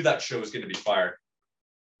 I knew that show was going to be fire.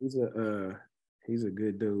 He's a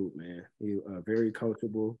good dude, man. He very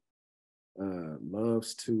coachable.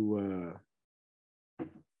 Loves to.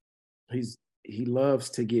 He loves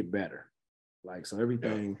to get better. Like, so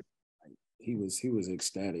everything. Like, he was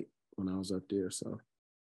ecstatic when I was up there. So,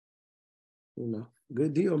 you know,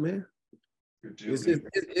 good deal, man. Good deal.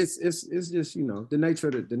 It's just, you know, the nature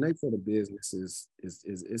of the business is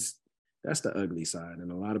that's the ugly side,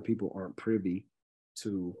 and a lot of people aren't privy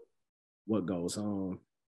to what goes on.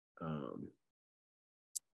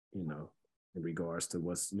 You know, in regards to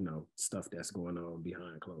what's, stuff that's going on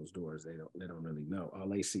behind closed doors. They don't really know. All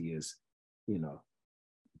they see is,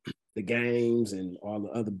 the games and all the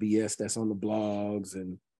other BS that's on the blogs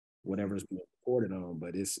and whatever's being reported on.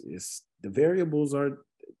 But it's the variables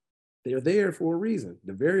they're there for a reason.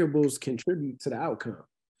 The variables contribute to the outcome.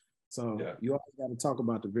 So you always got to talk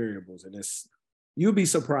about the variables, and you'll be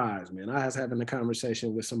surprised, man. I was having a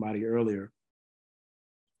conversation with somebody earlier,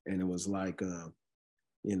 and it was like, the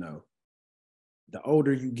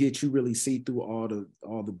older you get, you really see through all the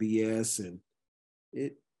BS. And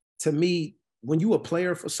to me, when you a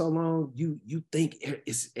player for so long, you think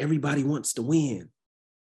everybody wants to win.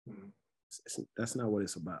 That's not what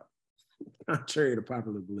it's about. Contrary to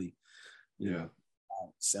popular belief.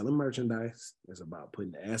 Selling merchandise is about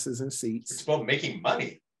putting asses in seats. It's about making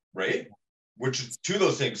money, right? Which is two of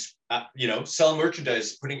those things. Selling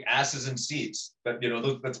merchandise, putting asses in seats. But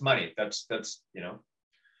that's money. That's.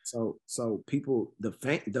 So people,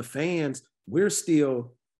 the fans, we're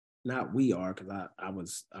still. Not we are, because I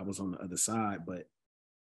was on the other side, but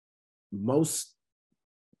mostly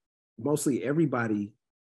everybody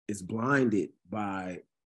is blinded by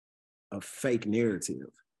a fake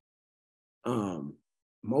narrative.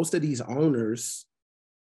 Most of these owners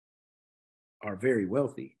are very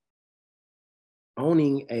wealthy.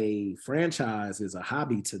 Owning a franchise is a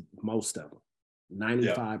hobby to most of them.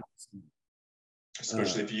 95%.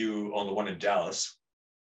 Especially if you own the one in Dallas.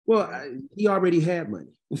 Well, he already had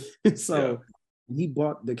money. So he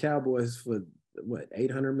bought the Cowboys for what,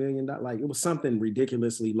 $800 million? Like, it was something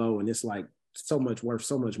ridiculously low, and it's like so much more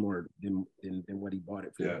than what he bought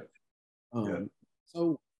it for.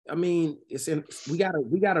 So I mean, we gotta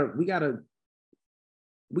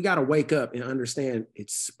wake up and understand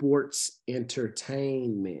it's sports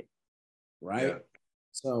entertainment, right? Yeah.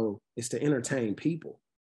 So it's to entertain people.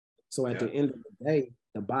 So at the end of the day,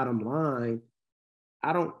 the bottom line,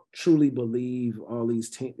 I don't truly believe all these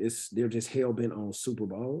teams, they're just hell-bent on Super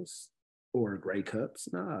Bowls or Grey Cups.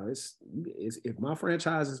 No, it's if my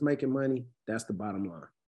franchise is making money, that's the bottom line.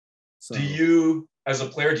 So, do you, as a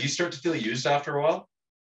player, do you start to feel used after a while?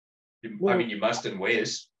 I mean, you must in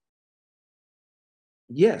ways.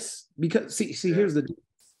 Yes, because see, here's the deal.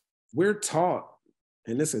 We're taught,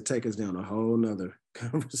 and this will take us down a whole nother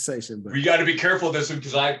conversation. But we got to be careful of this one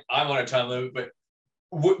because I'm on a time limit, but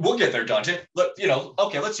we'll get there, Dante. Look,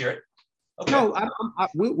 okay, let's hear it. Okay. No,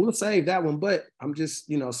 we'll save that one, but I'm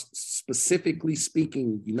just, specifically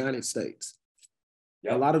speaking, United States.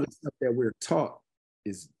 Yep. A lot of the stuff that we're taught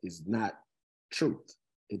is not truth.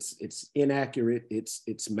 It's inaccurate.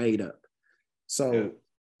 It's made up. So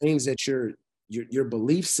things that your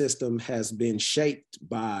belief system has been shaped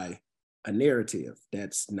by a narrative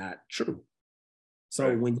that's not true.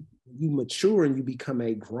 So when you mature and you become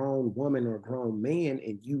a grown woman or a grown man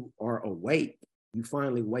and you are awake, you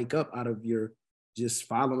finally wake up out of your just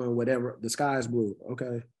following whatever, the sky is blue.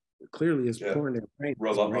 Okay. Clearly it's pouring in rain.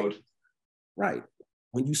 Robot mode. Right.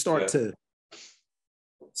 When you start to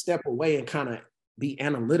step away and kind of be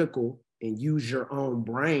analytical and use your own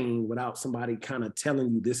brain without somebody kind of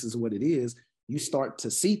telling you this is what it is, you start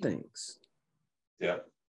to see things. Yeah.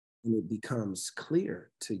 And it becomes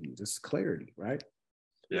clear to you, just clarity, right?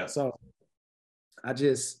 Yeah. So I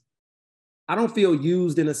don't feel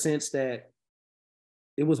used in a sense that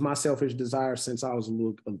it was my selfish desire since I was a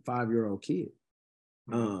 5-year-old kid.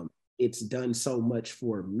 Mm-hmm. It's done so much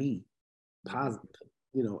for me, positive,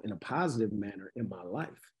 in a positive manner in my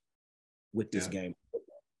life with this game.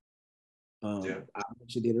 I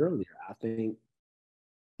mentioned it earlier. I think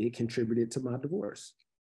it contributed to my divorce.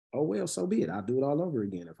 Oh, well, so be it. I'll do it all over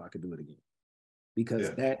again if I could do it again.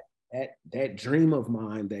 Because that dream of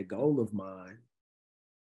mine, that goal of mine,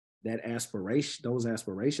 that aspiration, those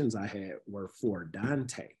aspirations I had were for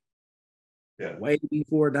Dante. Yeah. Way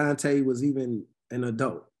before Dante was even an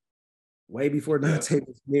adult. Way before Dante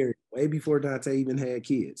was married. Way before Dante even had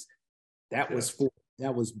kids. That was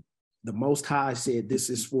the Most High said,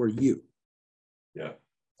 this is for you. Yeah.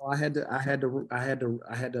 So I had to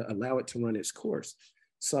allow it to run its course.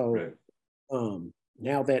 So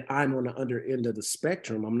now that I'm on the under end of the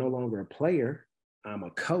spectrum, I'm no longer a player. I'm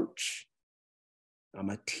a coach. I'm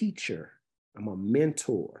a teacher. I'm a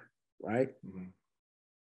mentor, right? Mm-hmm.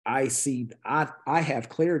 I have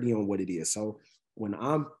clarity on what it is. So when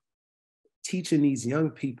I'm teaching these young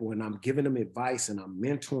people and I'm giving them advice and I'm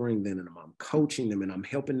mentoring them and I'm coaching them and I'm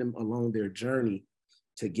helping them along their journey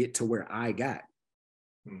to get to where I got,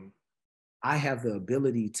 I have the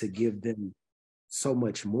ability to give them so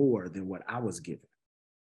much more than what I was given.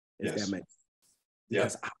 If that makes sense.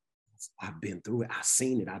 Because I've been through it. I've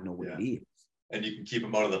seen it. I know what it is. And you can keep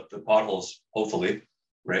them out of the potholes, hopefully,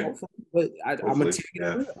 right? But I'm gonna tell you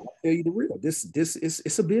the real. I'll tell you the real. This is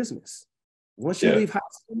it's a business. Once you leave high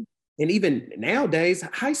school, and even nowadays,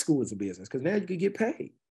 high school is a business because now you can get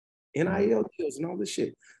paid, NIL deals and all this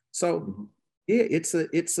shit. So yeah, it's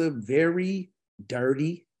a very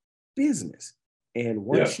dirty business. And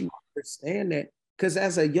once you understand that, because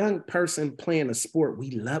as a young person playing a sport,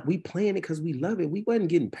 we playing it because we love it. We wasn't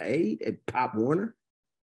getting paid at Pop Warner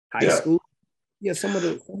High School. Yeah, some of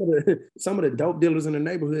the dope dealers in the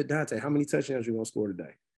neighborhood, Dante, how many touchdowns you gonna score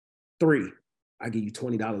today? 3. I give you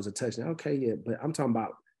 $20 a touchdown. Okay, yeah, but I'm talking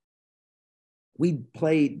about we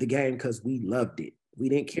played the game because we loved it. We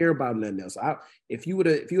didn't care about nothing else. If you would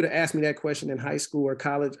have asked me that question in high school or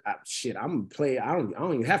college, I'm gonna play. I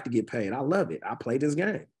don't even have to get paid. I love it. I play this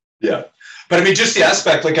game. Yeah, but I mean, just the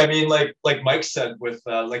aspect, like Mike said with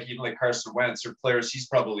like even like Carson Wentz or players he's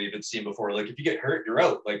probably even seen before. Like if you get hurt, you're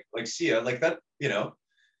out. Like see ya. Like that, you know,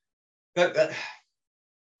 that's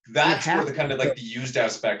where the kind of like the used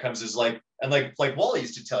aspect comes is like, and like Wally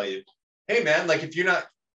used to tell you, hey man, like if you're not,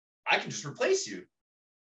 I can just replace you.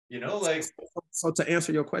 You know, like so to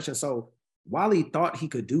answer your question, so Wally thought he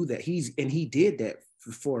could do that. He did that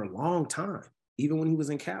for a long time, even when he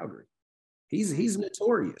was in Calgary. He's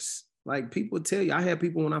notorious. Like people tell you, I had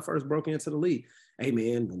people when I first broke into the league, hey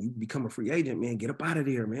man, when you become a free agent, man, get up out of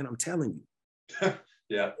there, man. I'm telling you.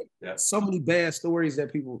 Yeah. So many bad stories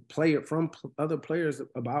that people play it from other players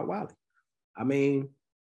about Wally. I mean,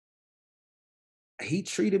 he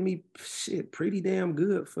treated me pretty damn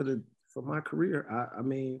good for my career. I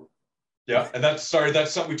mean, yeah, and that's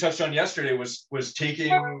something we touched on yesterday was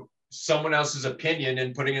taking someone else's opinion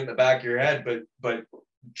and putting it in the back of your head, but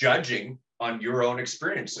judging on your own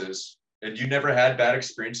experiences. And you never had bad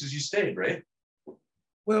experiences. You stayed, right?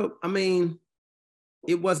 Well, I mean,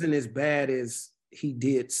 it wasn't as bad as he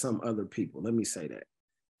did some other people. Let me say that.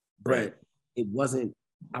 But it wasn't.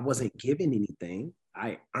 I wasn't given anything.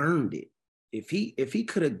 I earned it. If he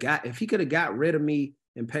could have got rid of me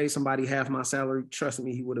and paid somebody half my salary, trust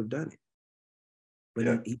me, he would have done it.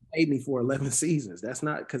 But he paid me for 11 seasons. That's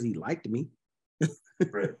not because he liked me.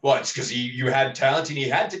 Right. Well, it's because you had talent and he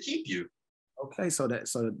had to keep you. Okay, so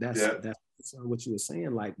that's what you were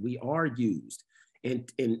saying. Like we are used,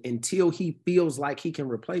 and until he feels like he can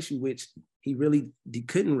replace you, which he really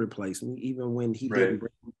couldn't replace me, even when he didn't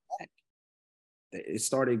bring me back. It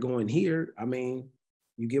started going here. I mean,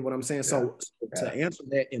 you get what I'm saying? Yeah. So to answer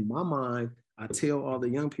that, in my mind, I tell all the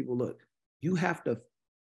young people, look, you have to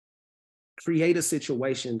create a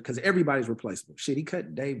situation because everybody's replaceable. Shit, he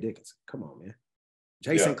cut Dave Dickinson. Come on, man.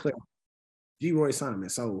 Jason Clare, G. Roy Simon.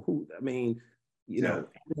 So who? I mean, you know,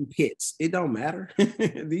 Adam Pitts. It don't matter.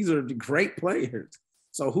 These are the great players.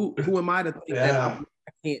 So who am I to think that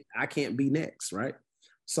I can't be next, right?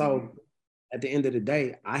 So at the end of the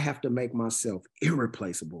day, I have to make myself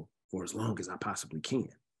irreplaceable for as long as I possibly can.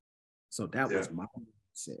 So that was my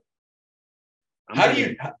mindset. How do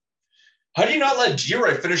you not let G.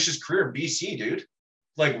 Roy finish his career in BC, dude?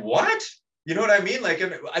 Like what? You know what I mean? Like,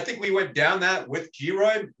 I think we went down that with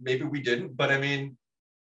G-Roy. Maybe we didn't, but I mean,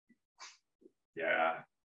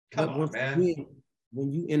 come on, man.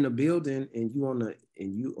 When you in the building and you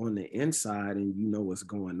on the inside and you know what's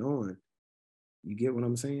going on, you get what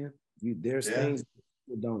I'm saying? There's things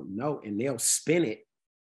people don't know, and they'll spin it.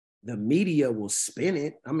 The media will spin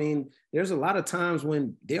it. I mean, there's a lot of times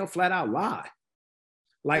when they'll flat out lie.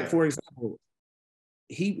 Like for example,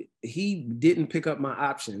 he didn't pick up my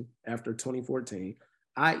option after 2014.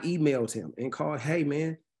 I emailed him and called, hey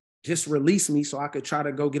man, just release me so I could try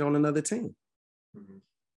to go get on another team.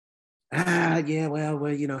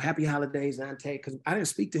 Well, you know, happy holidays, Dante. Because I didn't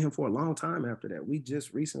speak to him for a long time after that. We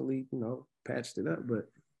just recently, you know, patched it up. But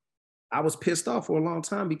I was pissed off for a long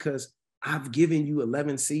time because I've given you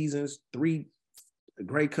 11 seasons, 3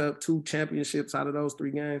 Grey Cup, 2 championships out of those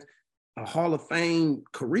 3 games, a Hall of Fame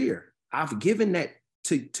career. I've given that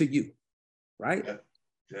to you, right?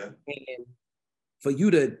 Yeah. And for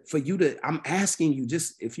you to, I'm asking you,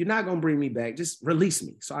 just if you're not gonna bring me back, just release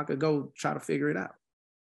me so I could go try to figure it out.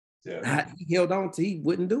 Yeah. He held on to, he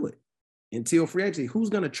wouldn't do it until free agency. Who's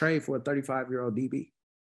gonna trade for a 35-year-old DB?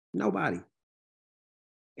 Nobody.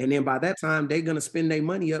 And then by that time, they're gonna spend their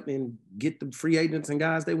money up and get the free agents and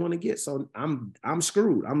guys they want to get. So I'm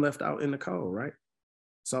screwed. I'm left out in the cold, right?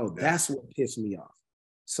 So that's what pissed me off.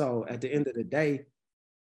 So at the end of the day,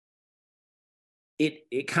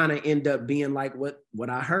 it kind of ended up being like what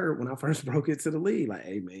I heard when I first broke into the league. Like,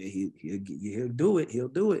 hey man, he'll do it. He'll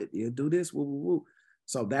do it. He'll do this. Woo, woo, woo.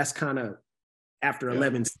 So that's kind of after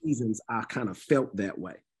 11 seasons, I kind of felt that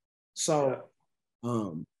way. So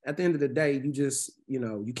at the end of the day, you just, you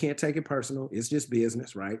know, you can't take it personal. It's just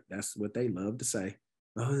business, right? That's what they love to say.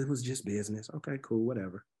 Oh, it was just business. Okay, cool,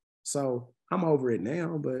 whatever. So I'm over it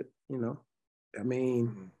now, but I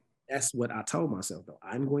mean, that's what I told myself though.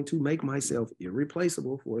 I'm going to make myself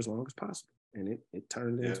irreplaceable for as long as possible. And it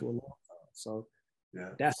turned into a long time. So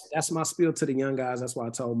that's my spiel to the young guys. That's why I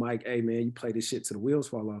told Mike, hey man, you play this shit till the wheels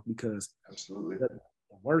fall off, because Absolutely. the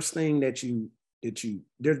worst thing there's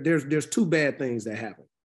two bad things that happen.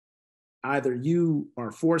 Either you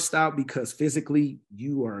are forced out because physically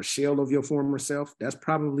you are a shell of your former self. That's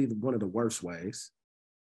probably one of the worst ways.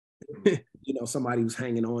 Somebody who's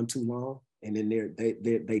hanging on too long, and then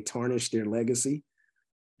they tarnish their legacy.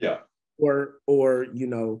 Yeah. Or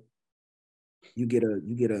you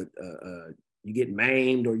get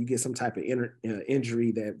maimed, or you get some type of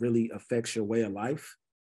injury that really affects your way of life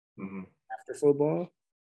after football.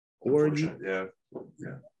 Or you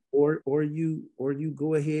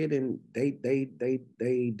go ahead and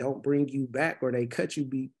they don't bring you back, or they cut you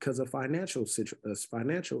because of financial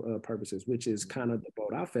purposes, which is kind of the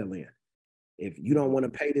boat I fell in. If you don't want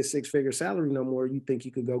to pay this 6-figure salary no more, you think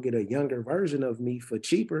you could go get a younger version of me for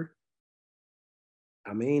cheaper.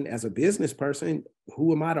 I mean, as a business person,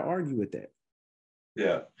 who am I to argue with that?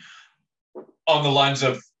 Yeah. On the lines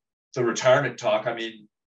of the retirement talk, I mean,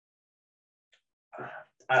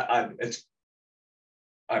 I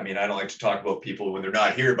don't like to talk about people when they're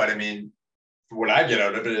not here, but I mean, what I get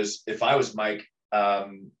out of it is, if I was Mike, I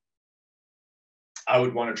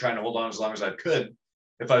would want to try and hold on as long as I could.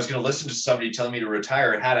 If I was going to listen to somebody telling me to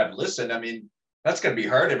retire and had I've listened, I mean, that's going to be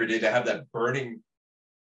hard every day to have that burning,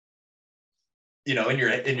 in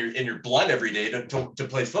your blood every day to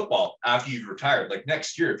play football after you've retired. Like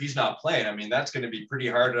next year, if he's not playing, I mean, that's going to be pretty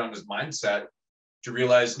hard on his mindset to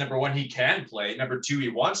realize, number one, he can play. Number two, he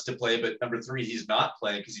wants to play, but number three, he's not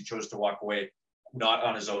playing because he chose to walk away, not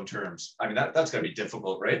on his own terms. I mean, that's going to be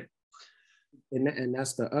difficult, right? And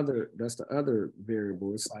that's the other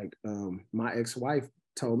variable. It's like my ex-wife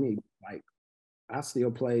told me, like, I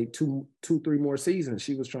still play two, 3 more seasons.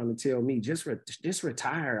 She was trying to tell me, just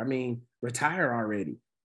retire. I mean, retire already.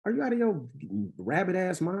 Are you out of your rabbit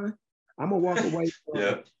ass mind? I'm gonna walk away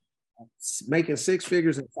from making 6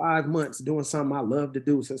 figures in 5 months, doing something I love to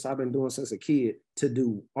do since I've been doing since a kid, to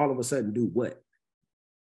do all of a sudden do what?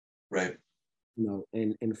 Right.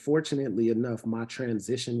 And fortunately enough, my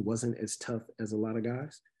transition wasn't as tough as a lot of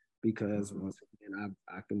guys, because once again,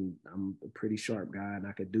 I'm a pretty sharp guy and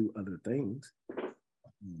I could do other things.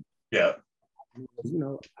 Yeah.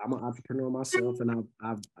 I'm an entrepreneur myself, and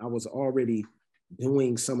I was already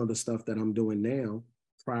doing some of the stuff that I'm doing now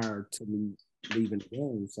prior to me leaving the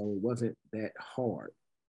game, so it wasn't that hard.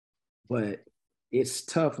 But it's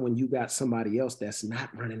tough when you got somebody else that's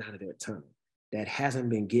not running out of their tunnel, that hasn't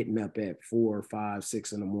been getting up at 4, 5,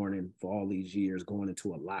 6 in the morning for all these years, going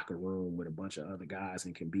into a locker room with a bunch of other guys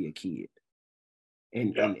and can be a kid,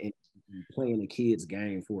 and playing a kid's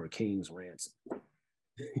game for a king's ransom.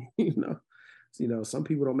 Some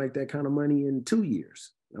people don't make that kind of money in 2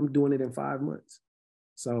 years. I'm doing it in 5 months.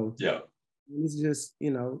 So it's just,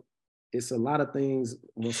 it's a lot of things.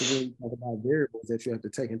 Once again, you talk about variables that you have to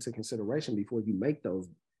take into consideration before you make those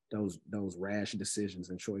rash decisions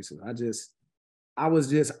and choices.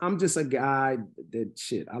 I'm just a guy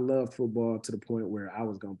that I love football to the point where I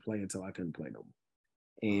was going to play until I couldn't play no more.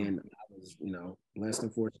 And I was, blessed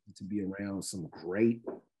and fortunate to be around some great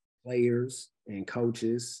players and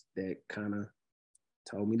coaches that kind of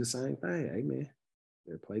told me the same thing. Hey man,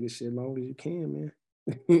 play this shit as long as you can,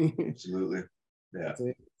 man. Absolutely. Yeah.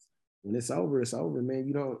 When it's over,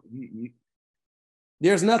 man.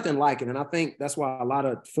 There's nothing like it. And I think that's why a lot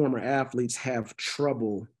of former athletes have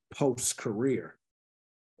trouble post-career.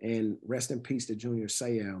 And rest in peace to Junior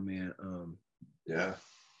Seau, man.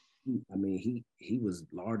 I mean, he was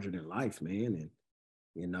larger than life, man.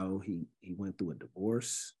 And he went through a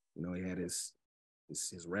divorce. He had his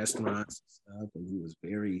restaurants and stuff, and he was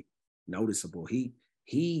very noticeable.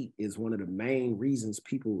 He is one of the main reasons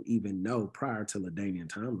people even know, prior to LaDainian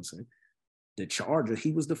Tomlinson, the Chargers.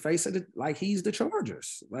 He was the face of he's the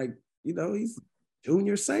Chargers. He's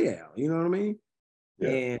Junior Seau. You know what I mean? Yeah.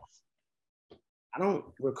 And I don't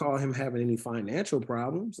recall him having any financial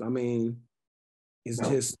problems. I mean, it's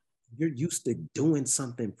just, you're used to doing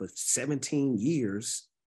something for 17 years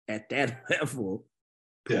at that level.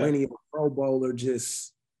 Plenty of a Pro Bowler,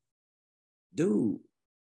 just, dude,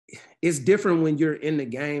 it's different when you're in the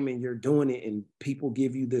game and you're doing it and people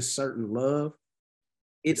give you this certain love.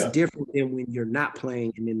 It's different than when you're not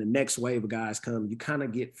playing and then the next wave of guys come, you kind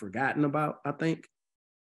of get forgotten about, I think.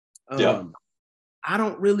 I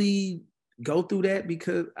don't really go through that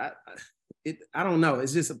because I don't know.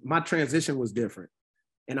 It's just my transition was different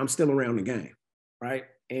and I'm still around the game, right?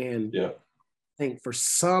 And think for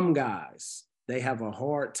some guys, they have a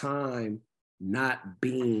hard time not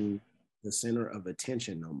being the center of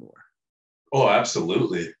attention no more. Oh,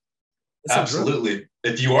 absolutely. It's Absolutely.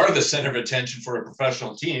 If you are the center of attention for a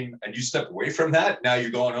professional team and you step away from that, now you're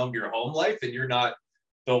going home to your home life and you're not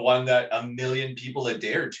the one that a million people a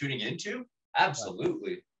day are tuning into.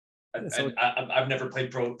 Absolutely. Yeah, so I've never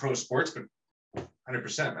played pro sports, but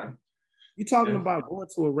 100%, man. You're talking about going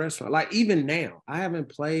to a restaurant. Like even now, I haven't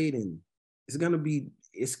played and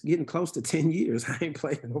it's getting close to 10 years. I ain't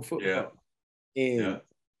played no football. And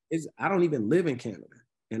I don't even live in Canada.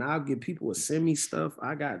 And I'll get people to send me stuff.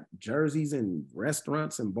 I got jerseys and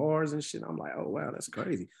restaurants and bars and shit. I'm like, oh, wow, that's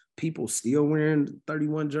crazy. People still wearing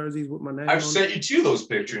 31 jerseys with my name I've on sent you 2 those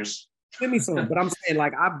pictures. Send me some. But I'm saying,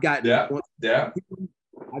 like, I've got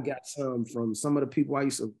I got some from some of the people I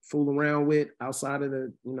used to fool around with outside of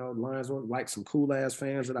the, Lions, like some cool ass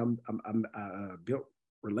fans that I built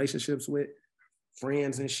relationships with,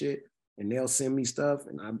 friends and shit. And they'll send me stuff.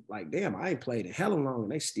 And I'm like, damn, I ain't played in hella long.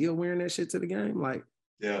 And they still wearing that shit to the game. Like,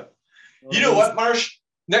 yeah. You know what, Marsh?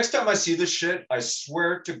 Next time I see this shit, I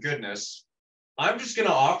swear to goodness, I'm just going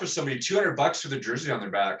to offer somebody $200 for the jersey on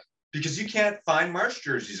their back because you can't find Marsh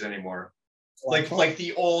jerseys anymore. Like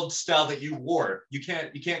the old style that you wore. You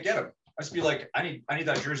can't get them. I just be like, I need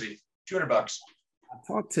that jersey. $200. I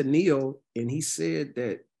talked to Neil and he said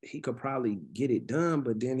that he could probably get it done,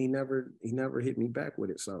 but then he never hit me back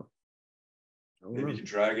with it. So maybe you can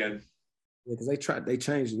try again. Yeah, because they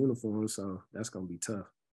changed the uniform, so that's gonna be tough.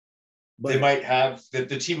 But they might have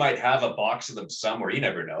the team might have a box of them somewhere. You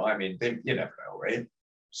never know. I mean, you never know, right?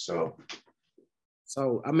 So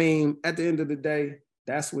I mean, at the end of the day,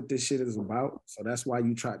 that's what this shit is about. So that's why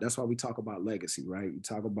we talk about legacy, right? You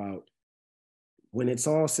talk about when it's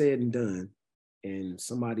all said and done, and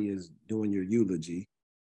somebody is doing your eulogy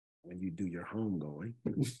when you do your homegoing.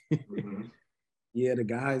 Mm-hmm. Yeah, the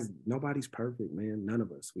guys, nobody's perfect, man. None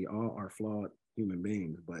of us. We all are flawed human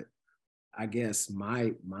beings. But I guess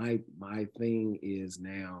my thing is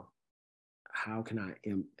now, how can I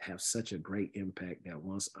have such a great impact that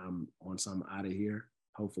once I'm out of here,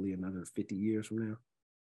 hopefully another 50 years from now,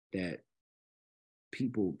 that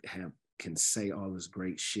people can say all this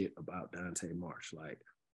great shit about Dante Marsh. Like,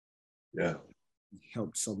 yeah, he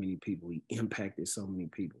helped so many people. He impacted so many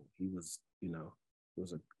people. He was, you'll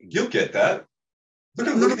get that.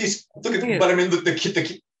 Look at these. But I mean, the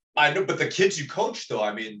kid. I know, but the kids you coach, though.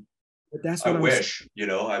 I mean, but that's what I wish.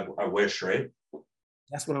 I wish, right?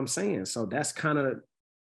 That's what I'm saying. So that's kind of,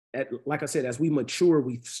 like I said, as we mature,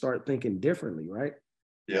 we start thinking differently, right?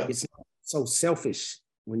 Yeah. It's not so selfish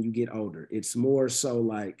when you get older. It's more so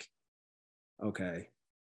like, okay,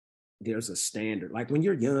 there's a standard. Like when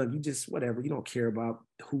you're young, you just whatever. You don't care about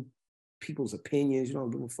people's opinions. You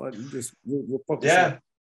don't give a fuck. You're focused. Yeah.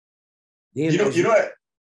 You know what?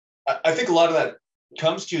 I think a lot of that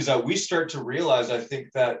comes to is that we start to realize, I think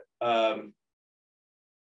that there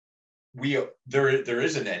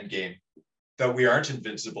is an end game, that we aren't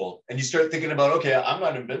invincible. And you start thinking about, okay, I'm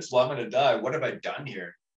not invincible, I'm gonna die. What have I done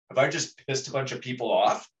here? Have I just pissed a bunch of people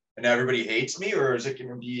off and now everybody hates me? Or is it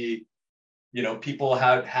gonna be, people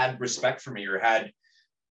have had respect for me or had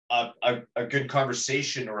a good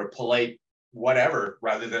conversation or a polite whatever,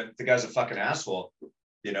 rather than the guy's a fucking asshole.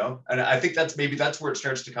 And I think that's where it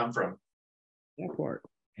starts to come from. That part.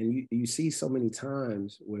 And you see so many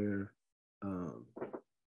times where,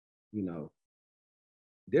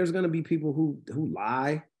 there's going to be people who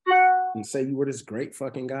lie and say you were this great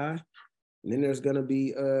fucking guy. And then there's going to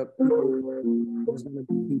be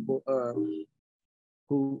people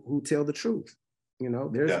who tell the truth.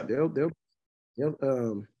 They'll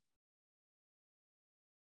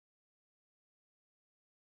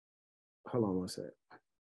hold on one sec.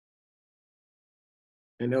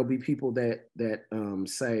 And there'll be people that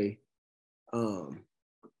say,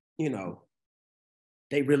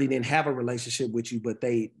 they really didn't have a relationship with you, but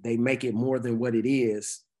they make it more than what it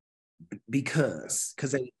is because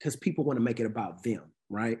people want to make it about them,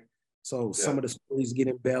 right? So some of the stories get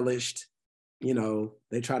embellished.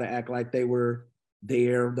 They try to act like they were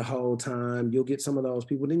there the whole time. You'll get some of those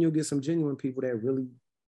people. Then you'll get some genuine people that really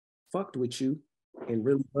fucked with you and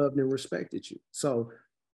really loved and respected you. So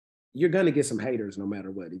you're going to get some haters no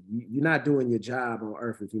matter what. You're not doing your job on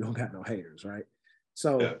earth if you don't got no haters, right?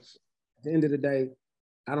 So at the end of the day,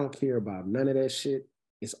 I don't care about none of that shit.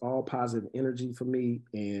 It's all positive energy for me.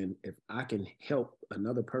 And if I can help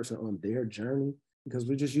another person on their journey, because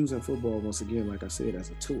we're just using football, once again, like I said,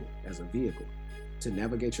 as a tool, as a vehicle to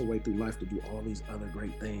navigate your way through life, to do all these other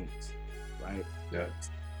great things, right? Yeah.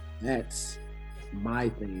 That's my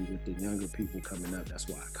thing with the younger people coming up. That's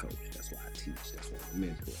why I coach. That's why I teach. That's why I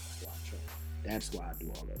mentor. That's why I train. That's why I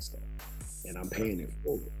do all that stuff. And I'm paying it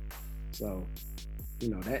forward. So,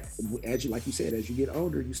 that as you, like you said, as you get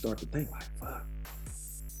older, you start to think like, fuck,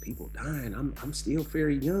 people dying. I'm still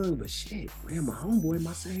very young, but shit, man, my homeboy,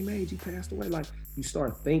 my same age, he passed away. Like, you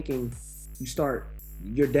start thinking,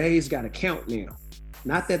 your days got to count now.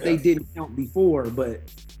 Not that they didn't count before, but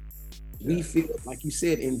we feel, like you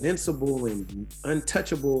said, invincible and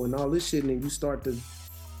untouchable and all this shit. And then you start to,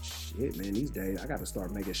 shit, man, these days, I got to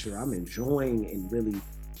start making sure I'm enjoying and really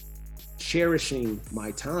cherishing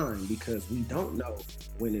my time, because we don't know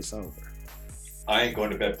when it's over. I ain't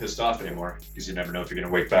going to bed pissed off anymore, because you never know if you're going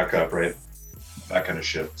to wake back up, right? That kind of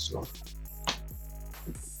shit, so.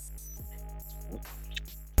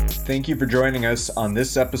 Thank you for joining us on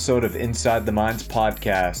this episode of Inside the Minds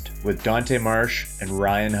podcast with Dante Marsh and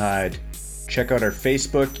Ryan Hyde. Check out our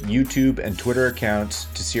Facebook, YouTube, and Twitter accounts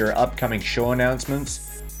to see our upcoming show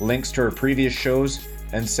announcements, links to our previous shows,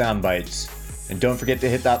 and sound bites. And don't forget to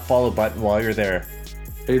hit that follow button while you're there.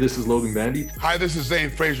 Hey, this is Logan Bandy. Hi, this is Zane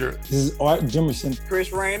Frazier. This is Art Jimerson.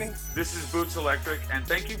 Chris Rainey. This is Boots Electric, and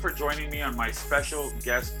thank you for joining me on my special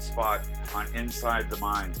guest spot on Inside the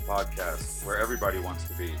Minds podcast, where everybody wants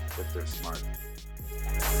to be if they're smart.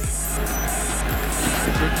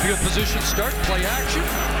 Good field position start, play action.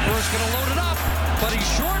 Burr's going to load it up, but he's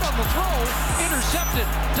short on the throw. Intercepted.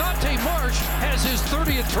 Dante Marsh has his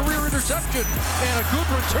 30th career interception and a good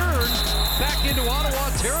return back into Ottawa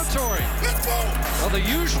territory. Well, the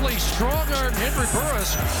usually strong-armed Henry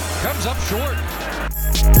Burris comes up short.